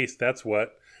in the face, that's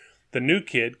what. The new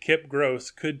kid, Kip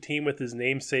Gross, could team with his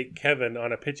namesake Kevin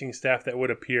on a pitching staff that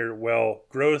would appear, well,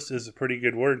 gross is a pretty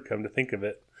good word, come to think of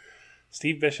it.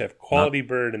 Steve Bischoff, quality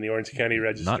bird in the Orange County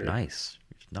Register. Not nice.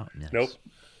 Not nice. Nope.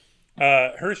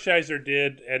 Hershiser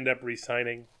did end up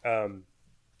re-signing, and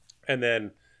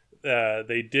then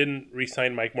they didn't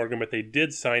re-sign Mike Morgan, but they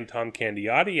did sign Tom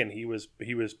Candiotti, and he was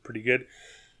pretty good.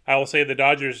 I will say the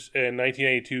Dodgers in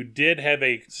 1982 did have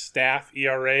a staff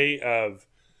ERA of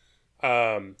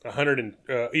 100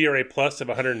 ERA plus of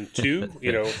 102.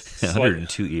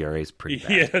 102 ERA is pretty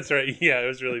bad. Yeah, that's right. Yeah, it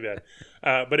was really bad.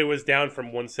 but it was down from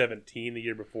 117 the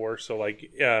year before. So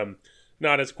like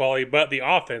not as quality, but the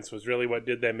offense was really what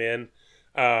did them in.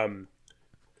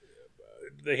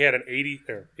 They had an 80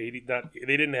 or 80.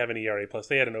 They didn't have an ERA plus.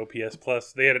 They had an OPS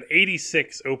plus. They had an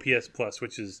 86 OPS plus,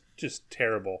 which is just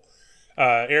terrible.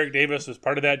 Eric Davis was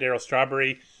part of that. Darryl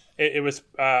Strawberry. It was.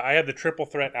 I had the triple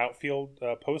threat outfield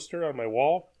poster on my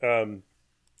wall.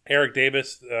 Eric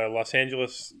Davis, Los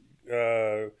Angeles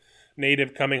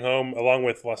native, coming home along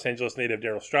with Los Angeles native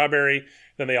Darryl Strawberry.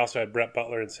 Then they also had Brett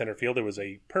Butler in center field. It was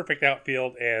a perfect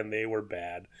outfield, and they were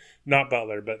bad. Not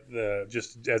Butler, but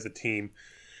just as a team.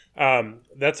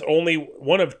 That's only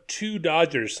one of two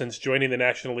Dodgers since joining the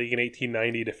National League in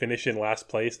 1890 to finish in last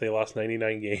place. They lost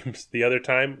 99 games. The other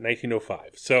time,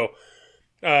 1905. So,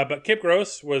 but Kip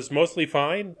Gross was mostly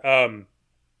fine.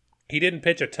 He didn't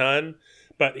pitch a ton,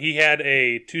 but he had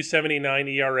a 2.79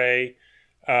 ERA,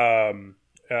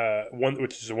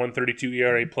 which is a 1.32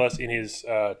 ERA plus in his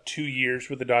 2 years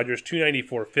with the Dodgers.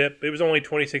 2.94 FIP. It was only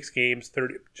 26 games,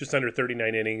 just under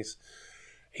 39 innings.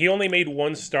 He only made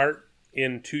one start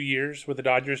in 2 years with the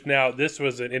Dodgers. Now, this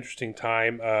was an interesting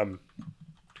time.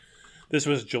 This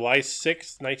was July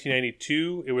 6th,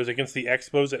 1992. It was against the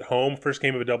Expos at home, first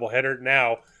game of a doubleheader.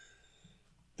 Now,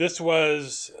 this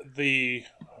was the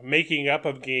making up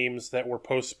of games that were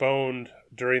postponed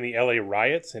during the LA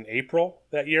riots in April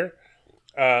that year.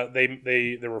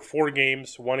 There were 4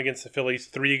 games, 1 against the Phillies,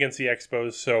 3 against the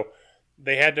Expos. So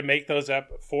they had to make those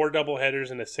up, 4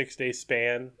 doubleheaders in a 6-day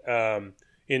span.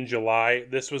 In July,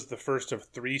 this was the first of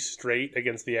 3 straight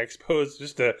against the Expos.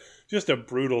 Just a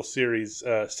brutal series.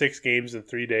 6 games in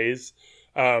 3 days.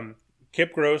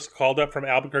 Kip Gross called up from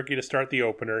Albuquerque to start the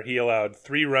opener. He allowed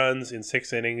 3 runs in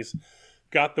 6 innings,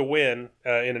 got the win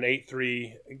in an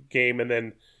 8-3 game, and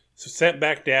then sent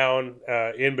back down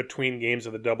in between games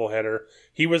of the doubleheader.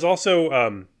 He was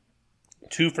also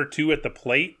 2 for 2 at the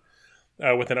plate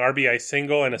with an RBI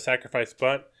single and a sacrifice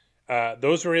bunt.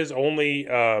 Those were his only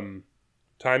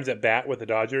times at bat with the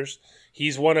Dodgers.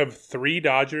 He's one of 3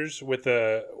 Dodgers with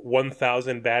a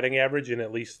 1,000 batting average in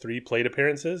at least 3 plate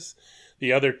appearances.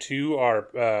 The other 2 are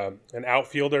an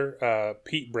outfielder,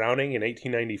 Pete Browning in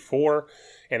 1894,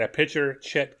 and a pitcher,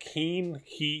 Chet Keen,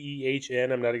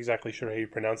 Kehen. I'm not exactly sure how you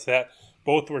pronounce that.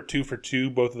 Both were 2 for 2.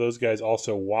 Both of those guys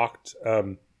also walked.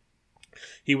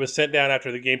 He was sent down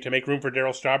after the game to make room for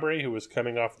Darryl Strawberry, who was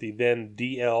coming off the then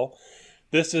DL.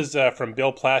 This is from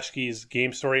Bill Plaschke's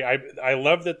game story. I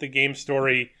love that the game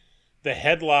story, the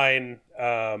headline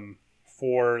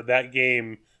for that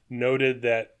game noted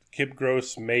that Kip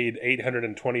Gross made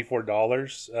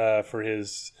 $824 for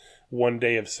his 1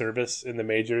 day of service in the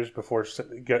majors before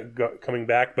coming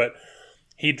back. But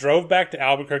he drove back to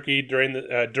Albuquerque during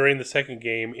the second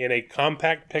game in a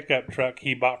compact pickup truck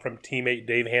he bought from teammate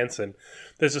Dave Hansen.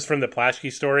 This is from the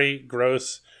Plaschke story.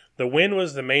 Gross. The win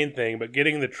was the main thing, but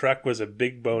getting the truck was a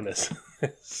big bonus.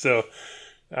 So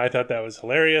I thought that was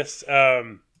hilarious.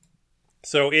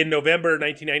 So in November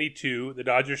 1992, the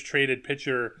Dodgers traded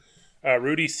pitcher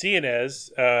Rudy Cianez,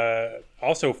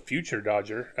 also future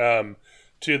Dodger,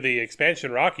 to the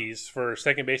expansion Rockies for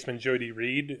second baseman Jody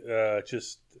Reed. But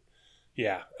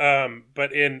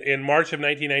in March of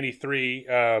 1993,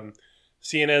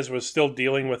 Cianez was still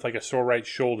dealing with like a sore right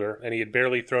shoulder, and he had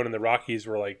barely thrown, and the Rockies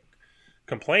were like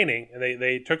complaining, and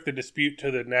they took the dispute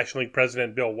to the National League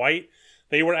president, Bill White.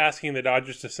 They were asking the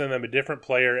Dodgers to send them a different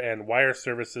player, and wire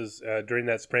services during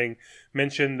that spring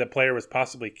mentioned the player was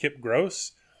possibly Kip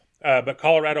Gross, but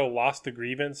Colorado lost the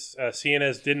grievance.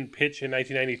 Cianez didn't pitch in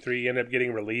 1993, ended up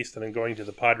getting released and then going to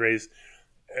the Padres,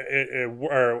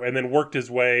 and then worked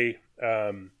his way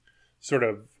sort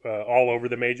of all over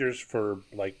the majors for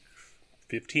like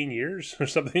 15 years or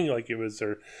something. Like it was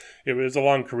a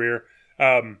long career.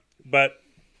 But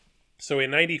so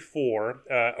in 94,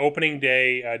 opening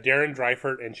day, Darren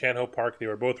Dreifert and Chan-Ho Park, they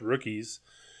were both rookies.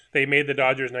 They made the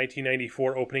Dodgers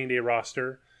 1994 opening day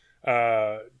roster.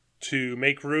 To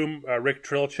make room, Rick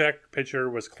Trilchek, pitcher,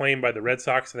 was claimed by the Red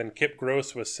Sox, and then Kip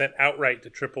Gross was sent outright to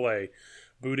AAA,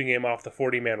 booting him off the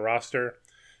 40-man roster.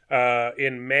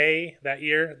 In May that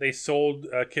year, they sold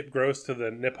Kip Gross to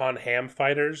the Nippon Ham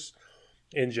Fighters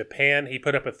in Japan. He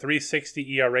put up a 3.60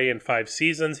 ERA in 5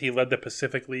 seasons. He led the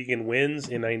Pacific League in wins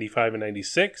in 95 and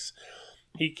 96.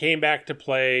 He came back to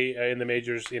play in the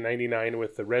majors in 99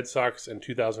 with the Red Sox and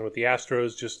 2000 with the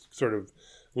Astros, just sort of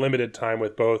limited time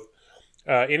with both.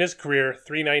 In his career,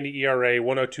 3.90 ERA,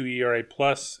 1.02 ERA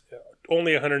plus,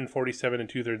 only 147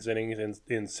 2/3 innings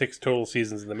in 6 total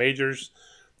seasons in the majors.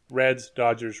 Reds,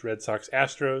 Dodgers, Red Sox,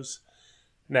 Astros.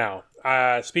 Now,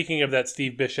 speaking of that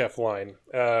Steve Bischoff line,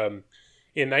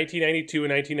 In 1992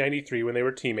 and 1993, when they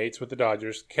were teammates with the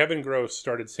Dodgers, Kevin Gross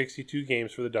started 62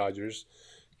 games for the Dodgers.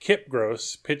 Kip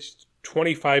Gross pitched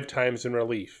 25 times in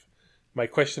relief. My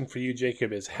question for you,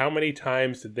 Jacob, is how many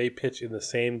times did they pitch in the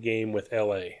same game with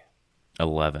LA?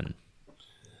 11.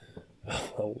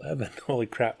 11. Holy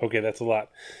crap. Okay, that's a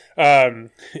lot. The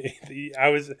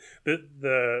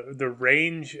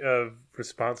range of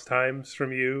response times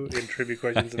from you in trivia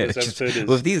questions in this episode is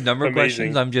with these number amazing.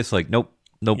 questions, I'm just like, nope.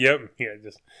 Yep. Yeah,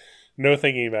 just no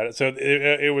thinking about it. So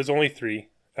it was only 3.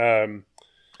 11.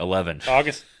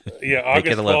 August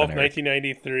 12th,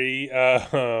 1993.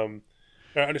 August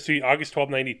 12th,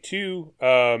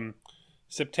 92.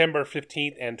 September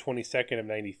 15th and 22nd of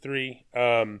 93.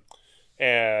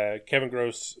 Kevin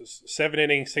Gross 7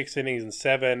 innings, 6 innings, and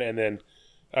 7, and then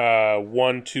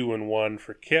 1, 2, and 1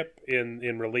 for Kip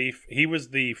in relief. He was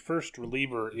the first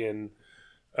reliever to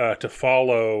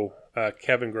follow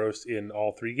Kevin Gross in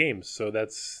all 3 games. So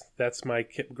that's my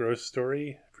Kip Gross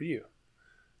story for you.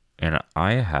 And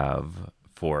I have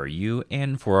for you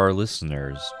and for our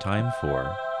listeners time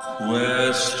for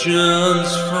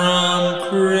questions from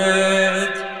Craig.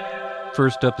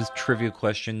 First up is trivia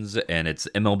questions, and it's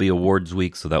MLB Awards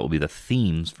week, so that will be the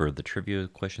themes for the trivia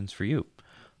questions for you.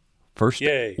 First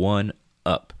one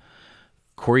up.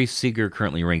 Corey Seager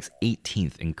currently ranks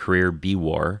 18th in career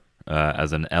BWAR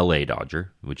as an LA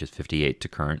Dodger, which is 58 to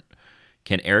current.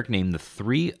 Can Eric name the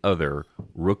 3 other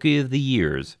Rookie of the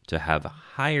Years to have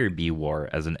higher BWAR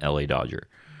as an LA Dodger?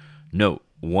 Note,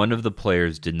 one of the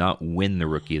players did not win the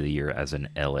Rookie of the Year as an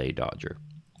LA Dodger.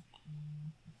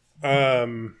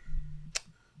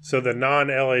 So the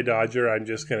non-LA Dodger, I'm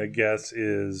just going to guess,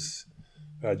 is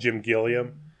Jim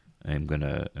Gilliam.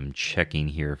 I'm checking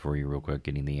here for you real quick,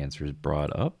 getting the answers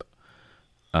brought up.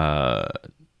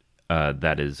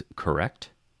 That is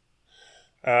correct.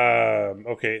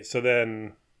 Okay, so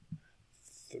then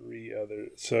 3 other.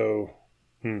 So,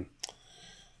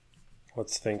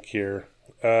 let's think here.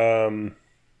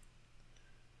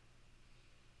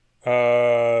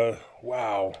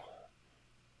 Wow.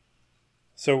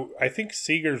 So I think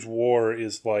Seager's WAR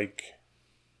is like.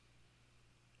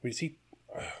 We see.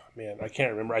 Oh, man, I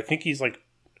can't remember. I think he's like.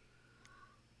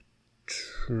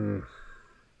 I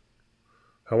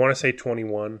want to say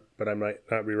 21, but I might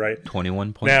not be right.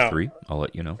 21.3. I'll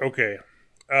let you know. Okay.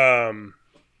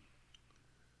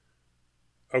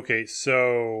 Okay,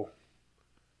 so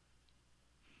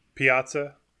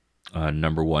Piazza.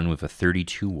 Number 1 with a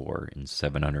 32 WAR in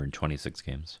 726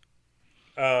 games.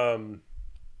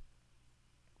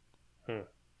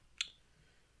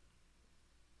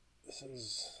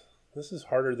 This is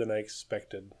harder than I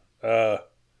expected. And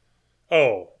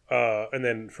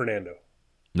then Fernando.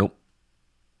 Nope.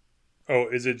 Oh,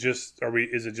 is it just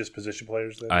position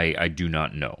players then? I do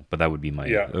not know, but that would be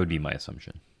my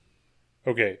assumption.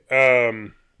 Okay.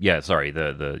 Yeah, sorry.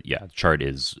 The chart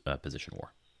is position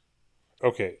WAR.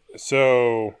 Okay.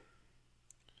 So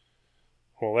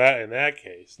in that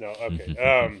case, no. Okay.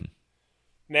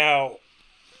 Now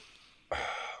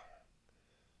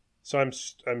so I'm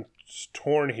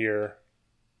torn here.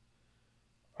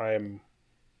 I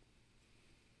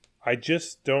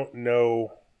just don't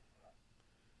know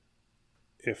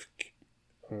if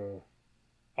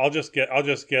I'll just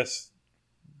guess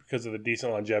because of the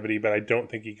decent longevity, but I don't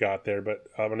think he got there. But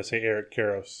I'm going to say Eric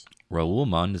Karros. Raul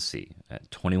Mondesi at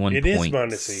 21.6. It is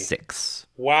Mondesi.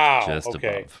 Wow. Just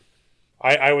above.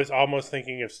 I was almost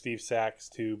thinking of Steve Sachs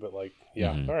too, but all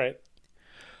right.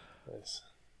 Nice.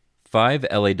 5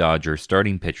 LA Dodger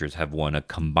starting pitchers have won a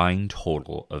combined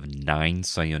total of 9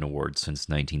 Cy Young Awards since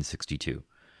 1962.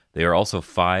 They are also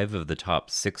 5 of the top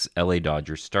 6 LA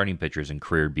Dodger starting pitchers in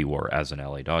career BWAR as an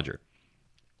LA Dodger.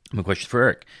 My question for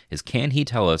Eric is, can he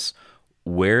tell us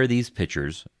where these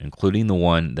pitchers, including the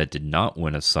one that did not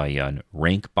win a Cy Young,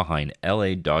 rank behind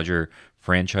LA Dodger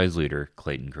franchise leader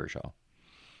Clayton Kershaw?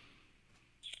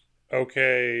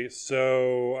 Okay,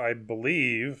 so I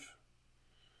believe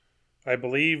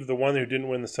the one who didn't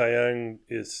win the Cy Young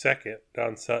is second,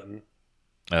 Don Sutton.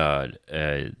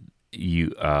 He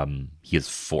is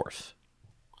 4th.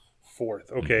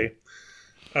 4th, okay.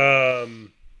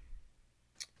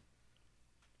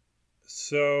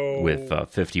 So with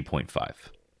 50.5.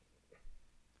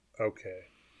 Okay.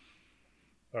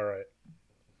 All right.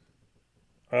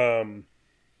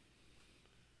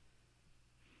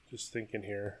 Just thinking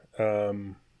here.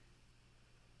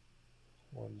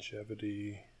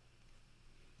 Longevity.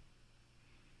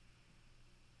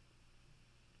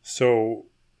 So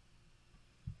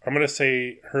I'm going to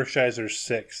say Hershiser's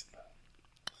 6th.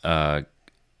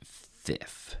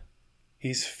 5th.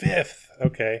 He's 5th.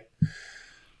 Okay.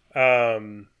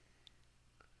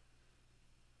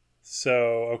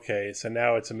 So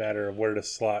now it's a matter of where to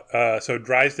slot. So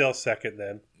Drysdale second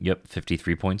then. Yep,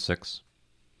 53.6.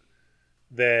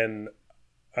 Then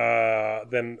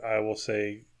I will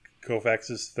say Koufax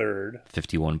is third.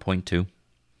 51.2.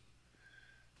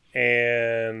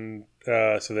 And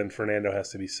so then Fernando has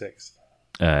to be sixth.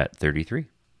 At 33.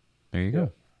 There you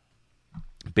go.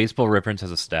 Baseball Reference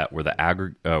has a stat where they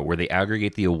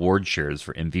aggregate the award shares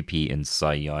for MVP and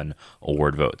Cy Young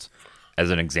award votes. As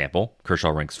an example, Kershaw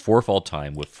ranks fourth all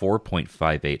time with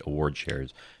 4.58 award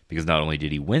shares because not only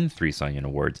did he win 3 Cy Young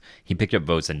awards, he picked up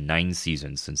votes in 9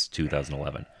 seasons since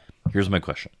 2011. Here's my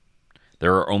question.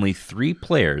 There are only 3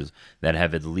 players that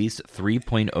have at least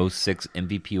 3.06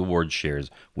 MVP award shares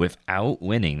without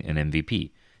winning an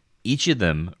MVP. Each of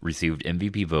them received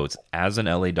MVP votes as an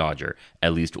LA Dodger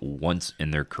at least once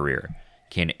in their career.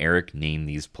 Can Eric name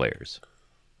these players?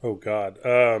 Oh, God.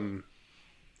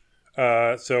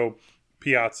 So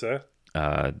Piazza.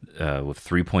 With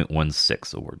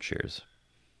 3.16 award shares.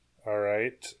 All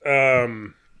right.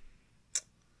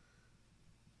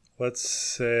 Let's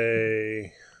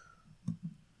say...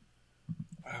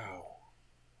 Wow.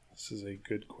 This is a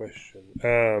good question.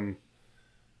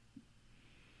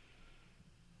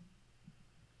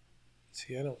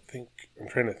 See, I don't think... I'm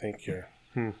trying to think here.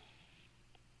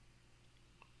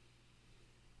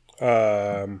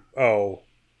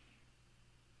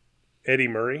 Eddie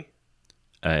Murray.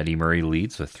 Eddie Murray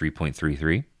leads with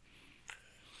 3.33.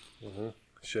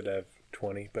 Should have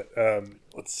 20, but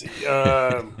let's see.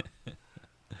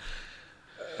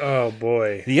 Oh,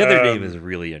 boy. The other name is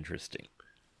really interesting.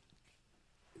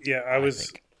 Yeah, I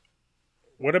think.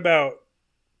 What about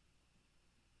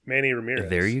Manny Ramirez?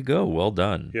 There you go. Well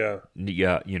done. Yeah.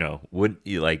 Yeah,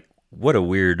 what a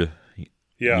weird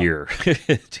year to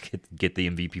get the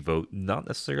MVP vote. Not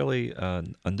necessarily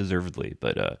undeservedly,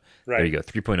 but there you go.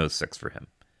 3.06 for him.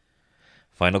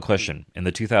 Final question. In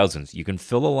the 2000s, you can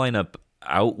fill a lineup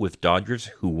out with Dodgers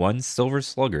who won Silver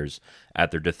Sluggers at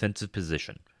their defensive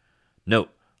position. Note,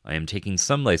 I am taking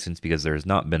some license because there has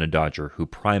not been a Dodger who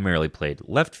primarily played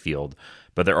left field,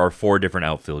 but there are 4 different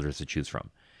outfielders to choose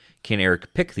from. Can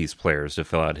Eric pick these players to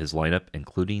fill out his lineup,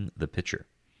 including the pitcher?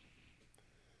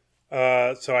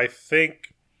 So I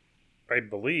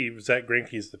believe Zach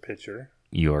Greinke's the pitcher.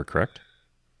 You are correct.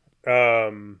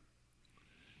 In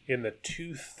the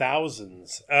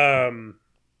 2000s.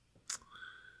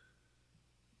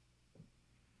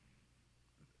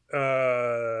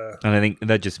 And I think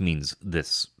that just means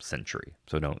this century.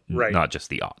 So not just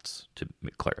the aughts, to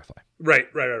clarify. Right.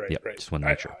 Yep, right. Just want to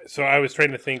make sure. So I was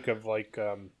trying to think of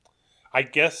I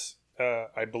guess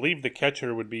I believe the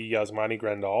catcher would be Yasmani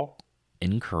Grandal.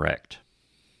 Incorrect.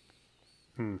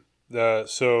 Is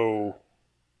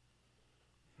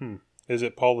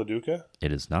it Paul LaDuca?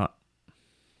 It is not.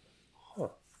 Huh.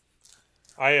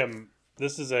 Then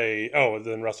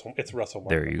Russell. It's Russell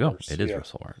Martin. There you go. It is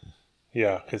Russell Martin.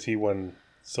 Yeah, because he won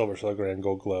Silver Slugger and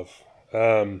Gold Glove.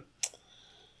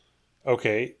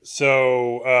 Okay,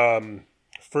 so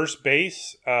first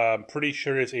base, pretty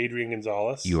sure it's Adrian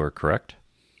Gonzalez. You are correct.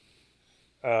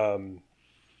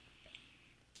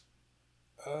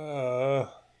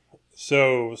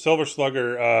 So Silver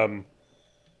Slugger,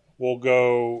 we'll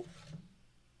go.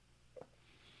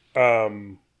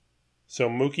 So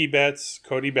Mookie Betts,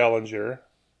 Cody Bellinger.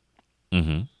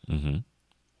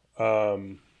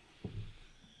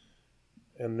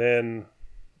 And then,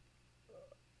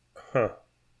 I'm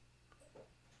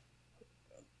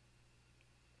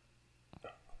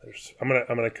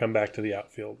gonna come back to the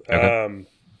outfield. Okay.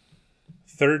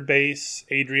 Third base,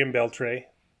 Adrian Beltre.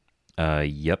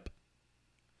 Yep.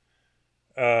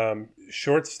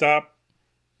 Shortstop,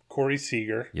 Corey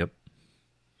Seager. Yep.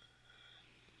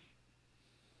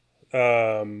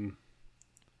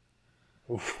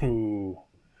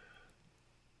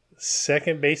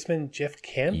 Second baseman, Jeff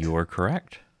Kent. You are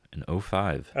correct. In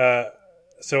 05.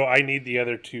 So I need the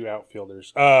other 2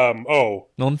 outfielders. Well,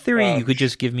 in theory, you could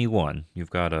just give me one.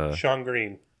 You've got a... Sean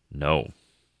Green. No.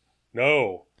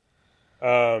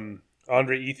 Andre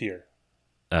Ethier.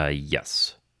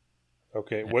 Yes.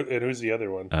 Okay. And who's the other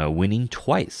one? Winning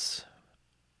twice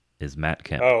is Matt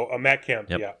Kemp. Oh, Matt Kemp.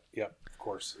 Yep. Yeah. Of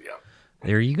course. Yeah.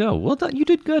 There you go. Well done. You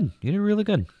did good. You did really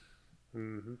good.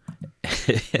 Mm-hmm.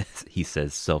 He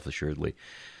says self-assuredly.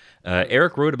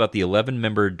 Eric wrote about the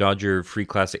 11-member Dodger free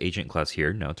class agent class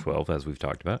here, now 12, as we've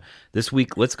talked about. This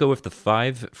week, let's go with the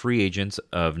 5 free agents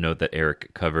of note that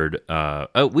Eric covered.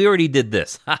 We already did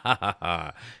this.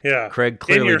 Yeah. Craig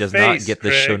clearly does not get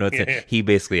the show notes. Yeah. He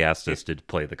basically asked us to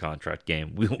play the contract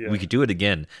game. We could do it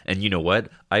again. And you know what?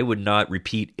 I would not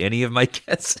repeat any of my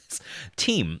guesses.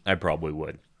 Team, I probably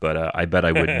would. but I bet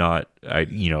I would not.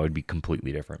 It'd be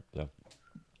completely different. So.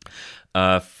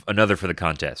 Another for the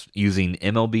contest. Using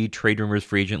MLB Trade Rumors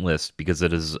free agent list because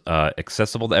it is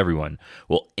accessible to everyone.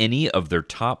 Will any of their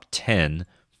top 10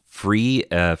 free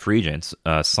agents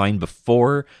sign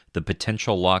before the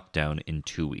potential lockdown in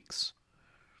 2 weeks?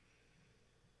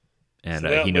 And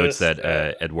So he notes list,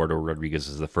 that Eduardo Rodriguez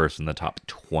is the first in the top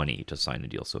 20 to sign a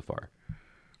deal so far.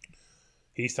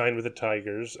 He signed with the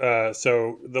Tigers.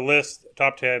 So the list,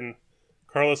 top 10,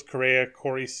 Carlos Correa,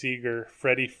 Corey Seager,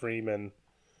 Freddie Freeman,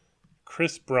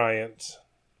 Chris Bryant,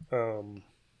 Kevin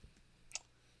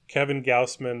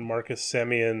Gausman, Marcus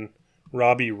Semien,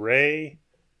 Robbie Ray,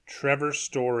 Trevor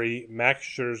Story, Max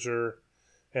Scherzer,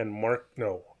 and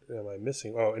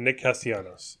and Nick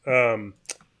Castellanos.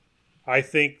 I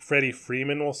think Freddie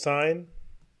Freeman will sign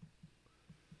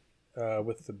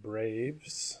with the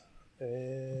Braves.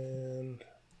 And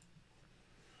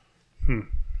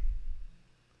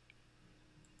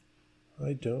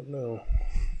I don't know.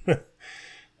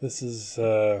 This is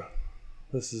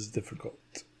difficult.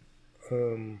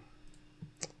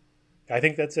 I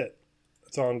think that's it.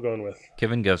 That's all I'm going with.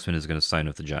 Kevin Gausman is going to sign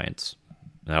with the Giants.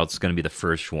 That's going to be the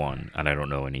first one, and I don't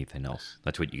know anything else.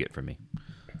 That's what you get from me.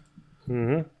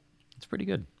 Mm-hmm. It's pretty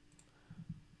good.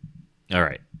 All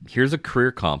right. Here's a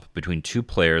career comp between two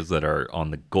players that are on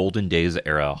the Golden Days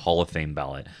era Hall of Fame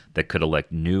ballot that could elect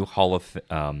new Hall of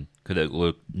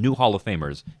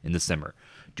Famers in the summer.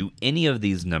 Do any of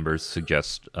these numbers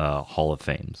suggest Hall of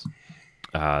Fames?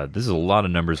 This is a lot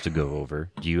of numbers to go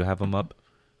over. Do you have them up?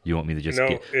 You want me to just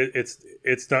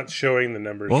it's not showing the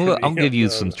numbers. Well, I'll give you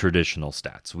some traditional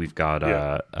stats. We've got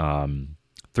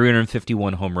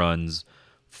 351 home runs,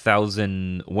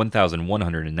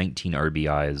 1,119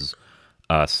 RBIs,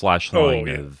 slash line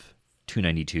of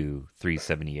 292,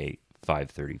 378,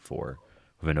 534,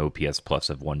 with an OPS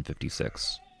plus of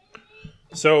 156.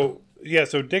 So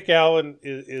Dick Allen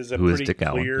is a pretty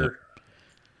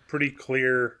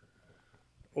clear,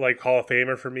 like Hall of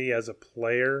Famer for me as a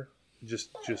player.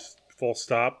 Just full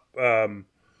stop. So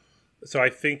I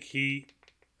think he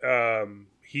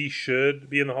should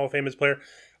be in the Hall of Fame as a player.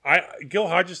 Gil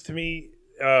Hodges to me.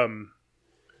 I'll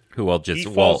just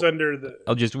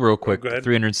real quick.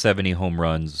 370 home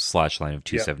runs, slash line of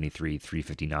 273,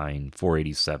 359,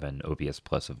 487, OPS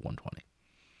plus of 120.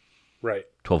 Right.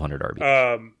 1,200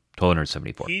 RBIs.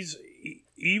 1,274.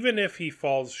 Even if he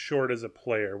falls short as a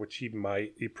player, which he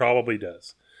probably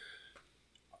does.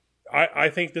 I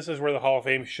think this is where the Hall of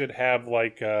Fame should have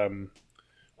like a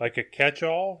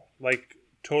catch-all, like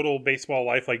total baseball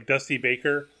life, like Dusty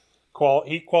Baker.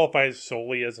 He qualifies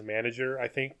solely as a manager, I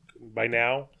think, by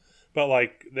now. But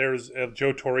like there's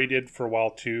Joe Torre did for a while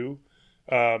too.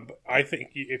 I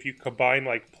think if you combine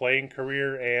like playing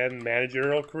career and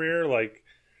managerial career, like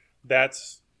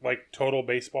that's like total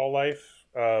baseball life.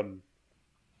 So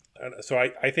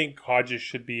I think Hodges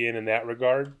should be in that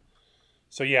regard.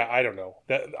 So yeah, I don't know.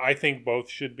 I think both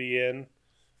should be in,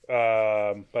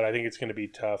 but I think it's going to be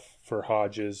tough for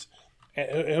Hodges.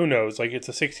 And who knows? Like it's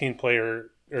a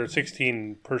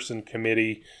 16-person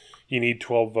committee. You need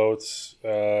 12 votes.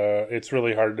 It's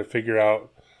really hard to figure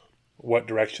out what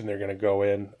direction they're going to go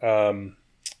in.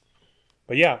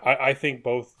 But yeah, I think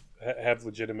both have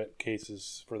legitimate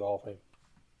cases for the Hall of Fame.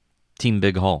 Team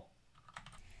Big Hall.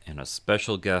 And a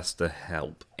special guest to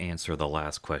help answer the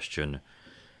last question.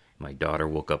 My daughter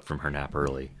woke up from her nap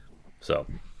early. So,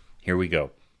 here we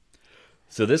go.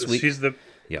 So this week... She's the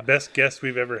best guest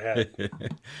we've ever had.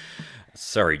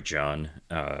 Sorry, John.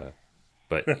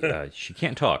 But she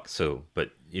can't talk. But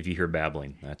if you hear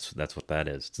babbling, that's what that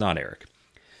is. It's not Eric.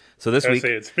 So this week...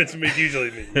 It's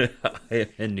usually me. I am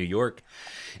in New York,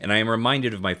 and I am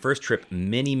reminded of my first trip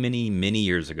many, many, many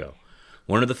years ago.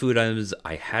 One of the food items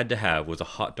I had to have was a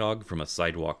hot dog from a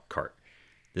sidewalk cart.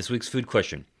 This week's food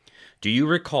question. Do you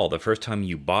recall the first time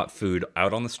you bought food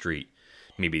out on the street?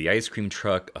 Maybe the ice cream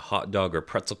truck, a hot dog or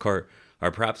pretzel cart,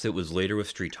 or perhaps it was later with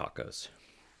street tacos.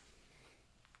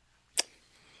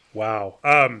 Wow.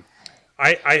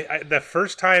 I the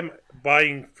first time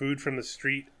buying food from the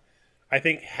street, I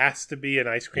think has to be an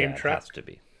ice cream truck. It has to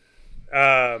be.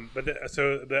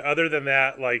 Other than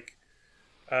that, like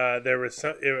there was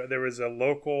a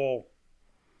local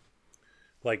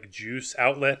like juice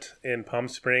outlet in Palm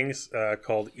Springs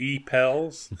called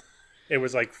E-Pels. It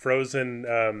was like frozen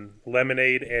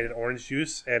lemonade and orange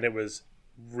juice, and it was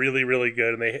really, really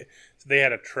good. And they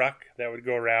had a truck that would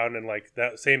go around, and like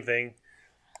that same thing.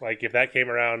 Like if that came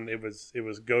around, it was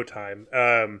go time.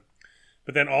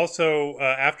 But then also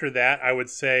after that, I would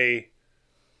say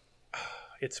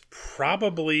it's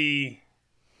probably,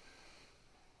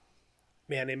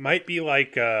 man, it might be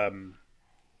like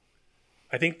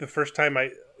I think the first time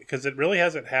because it really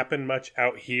hasn't happened much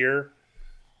out here.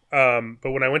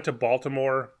 But when I went to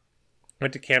Baltimore,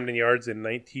 went to Camden Yards in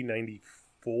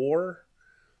 1994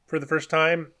 for the first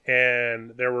time,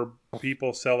 and there were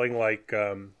people selling like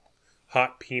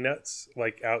hot peanuts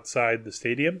like outside the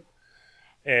stadium,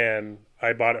 and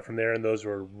I bought it from there, and those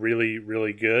were really,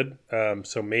 really good.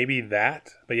 So maybe that,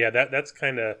 but yeah, that's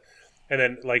kind of, and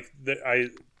then like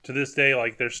to this day,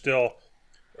 like there's still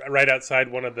right outside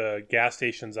one of the gas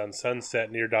stations on Sunset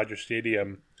near Dodger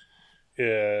Stadium.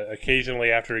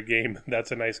 Occasionally after a game,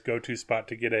 that's a nice go-to spot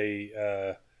to get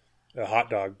a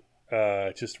hot dog,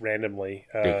 just randomly.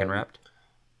 Bacon wrapped?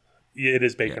 Yeah, it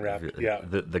is bacon wrapped. Yeah,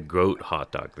 the goat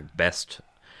hot dog, the best.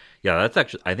 Yeah, that's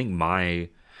actually, I think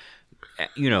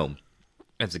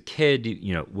as a kid,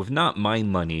 with not my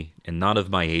money and not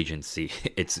of my agency,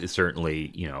 it's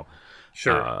certainly,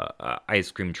 sure.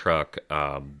 Ice cream truck.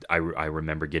 I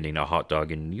remember getting a hot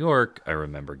dog in New York. I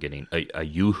remember getting a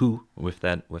Yoo-hoo with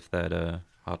that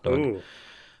hot dog.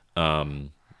 Ooh.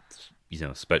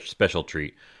 Special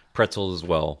treat. Pretzels as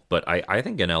well. But I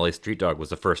think an LA street dog was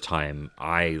the first time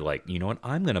I like, you know what,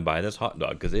 I'm going to buy this hot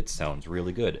dog because it sounds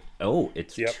really good. Oh,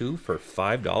 it's 2 for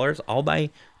 $5. I'll buy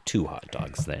 2 hot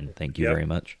dogs then. Thank you very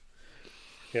much.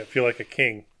 Yeah, feel like a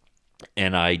king.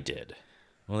 And I did.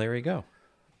 Well, there we go.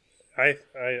 I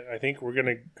think we're going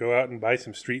to go out and buy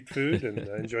some street food and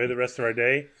enjoy the rest of our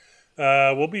day.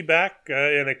 We'll be back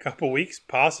in a couple weeks,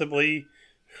 possibly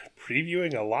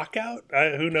previewing a lockout.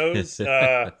 Who knows?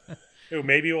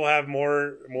 Maybe we'll have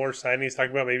more signings to talk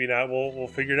about. Maybe not. We'll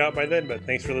figure it out by then. But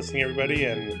thanks for listening, everybody,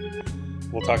 and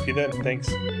we'll talk to you then. Thanks.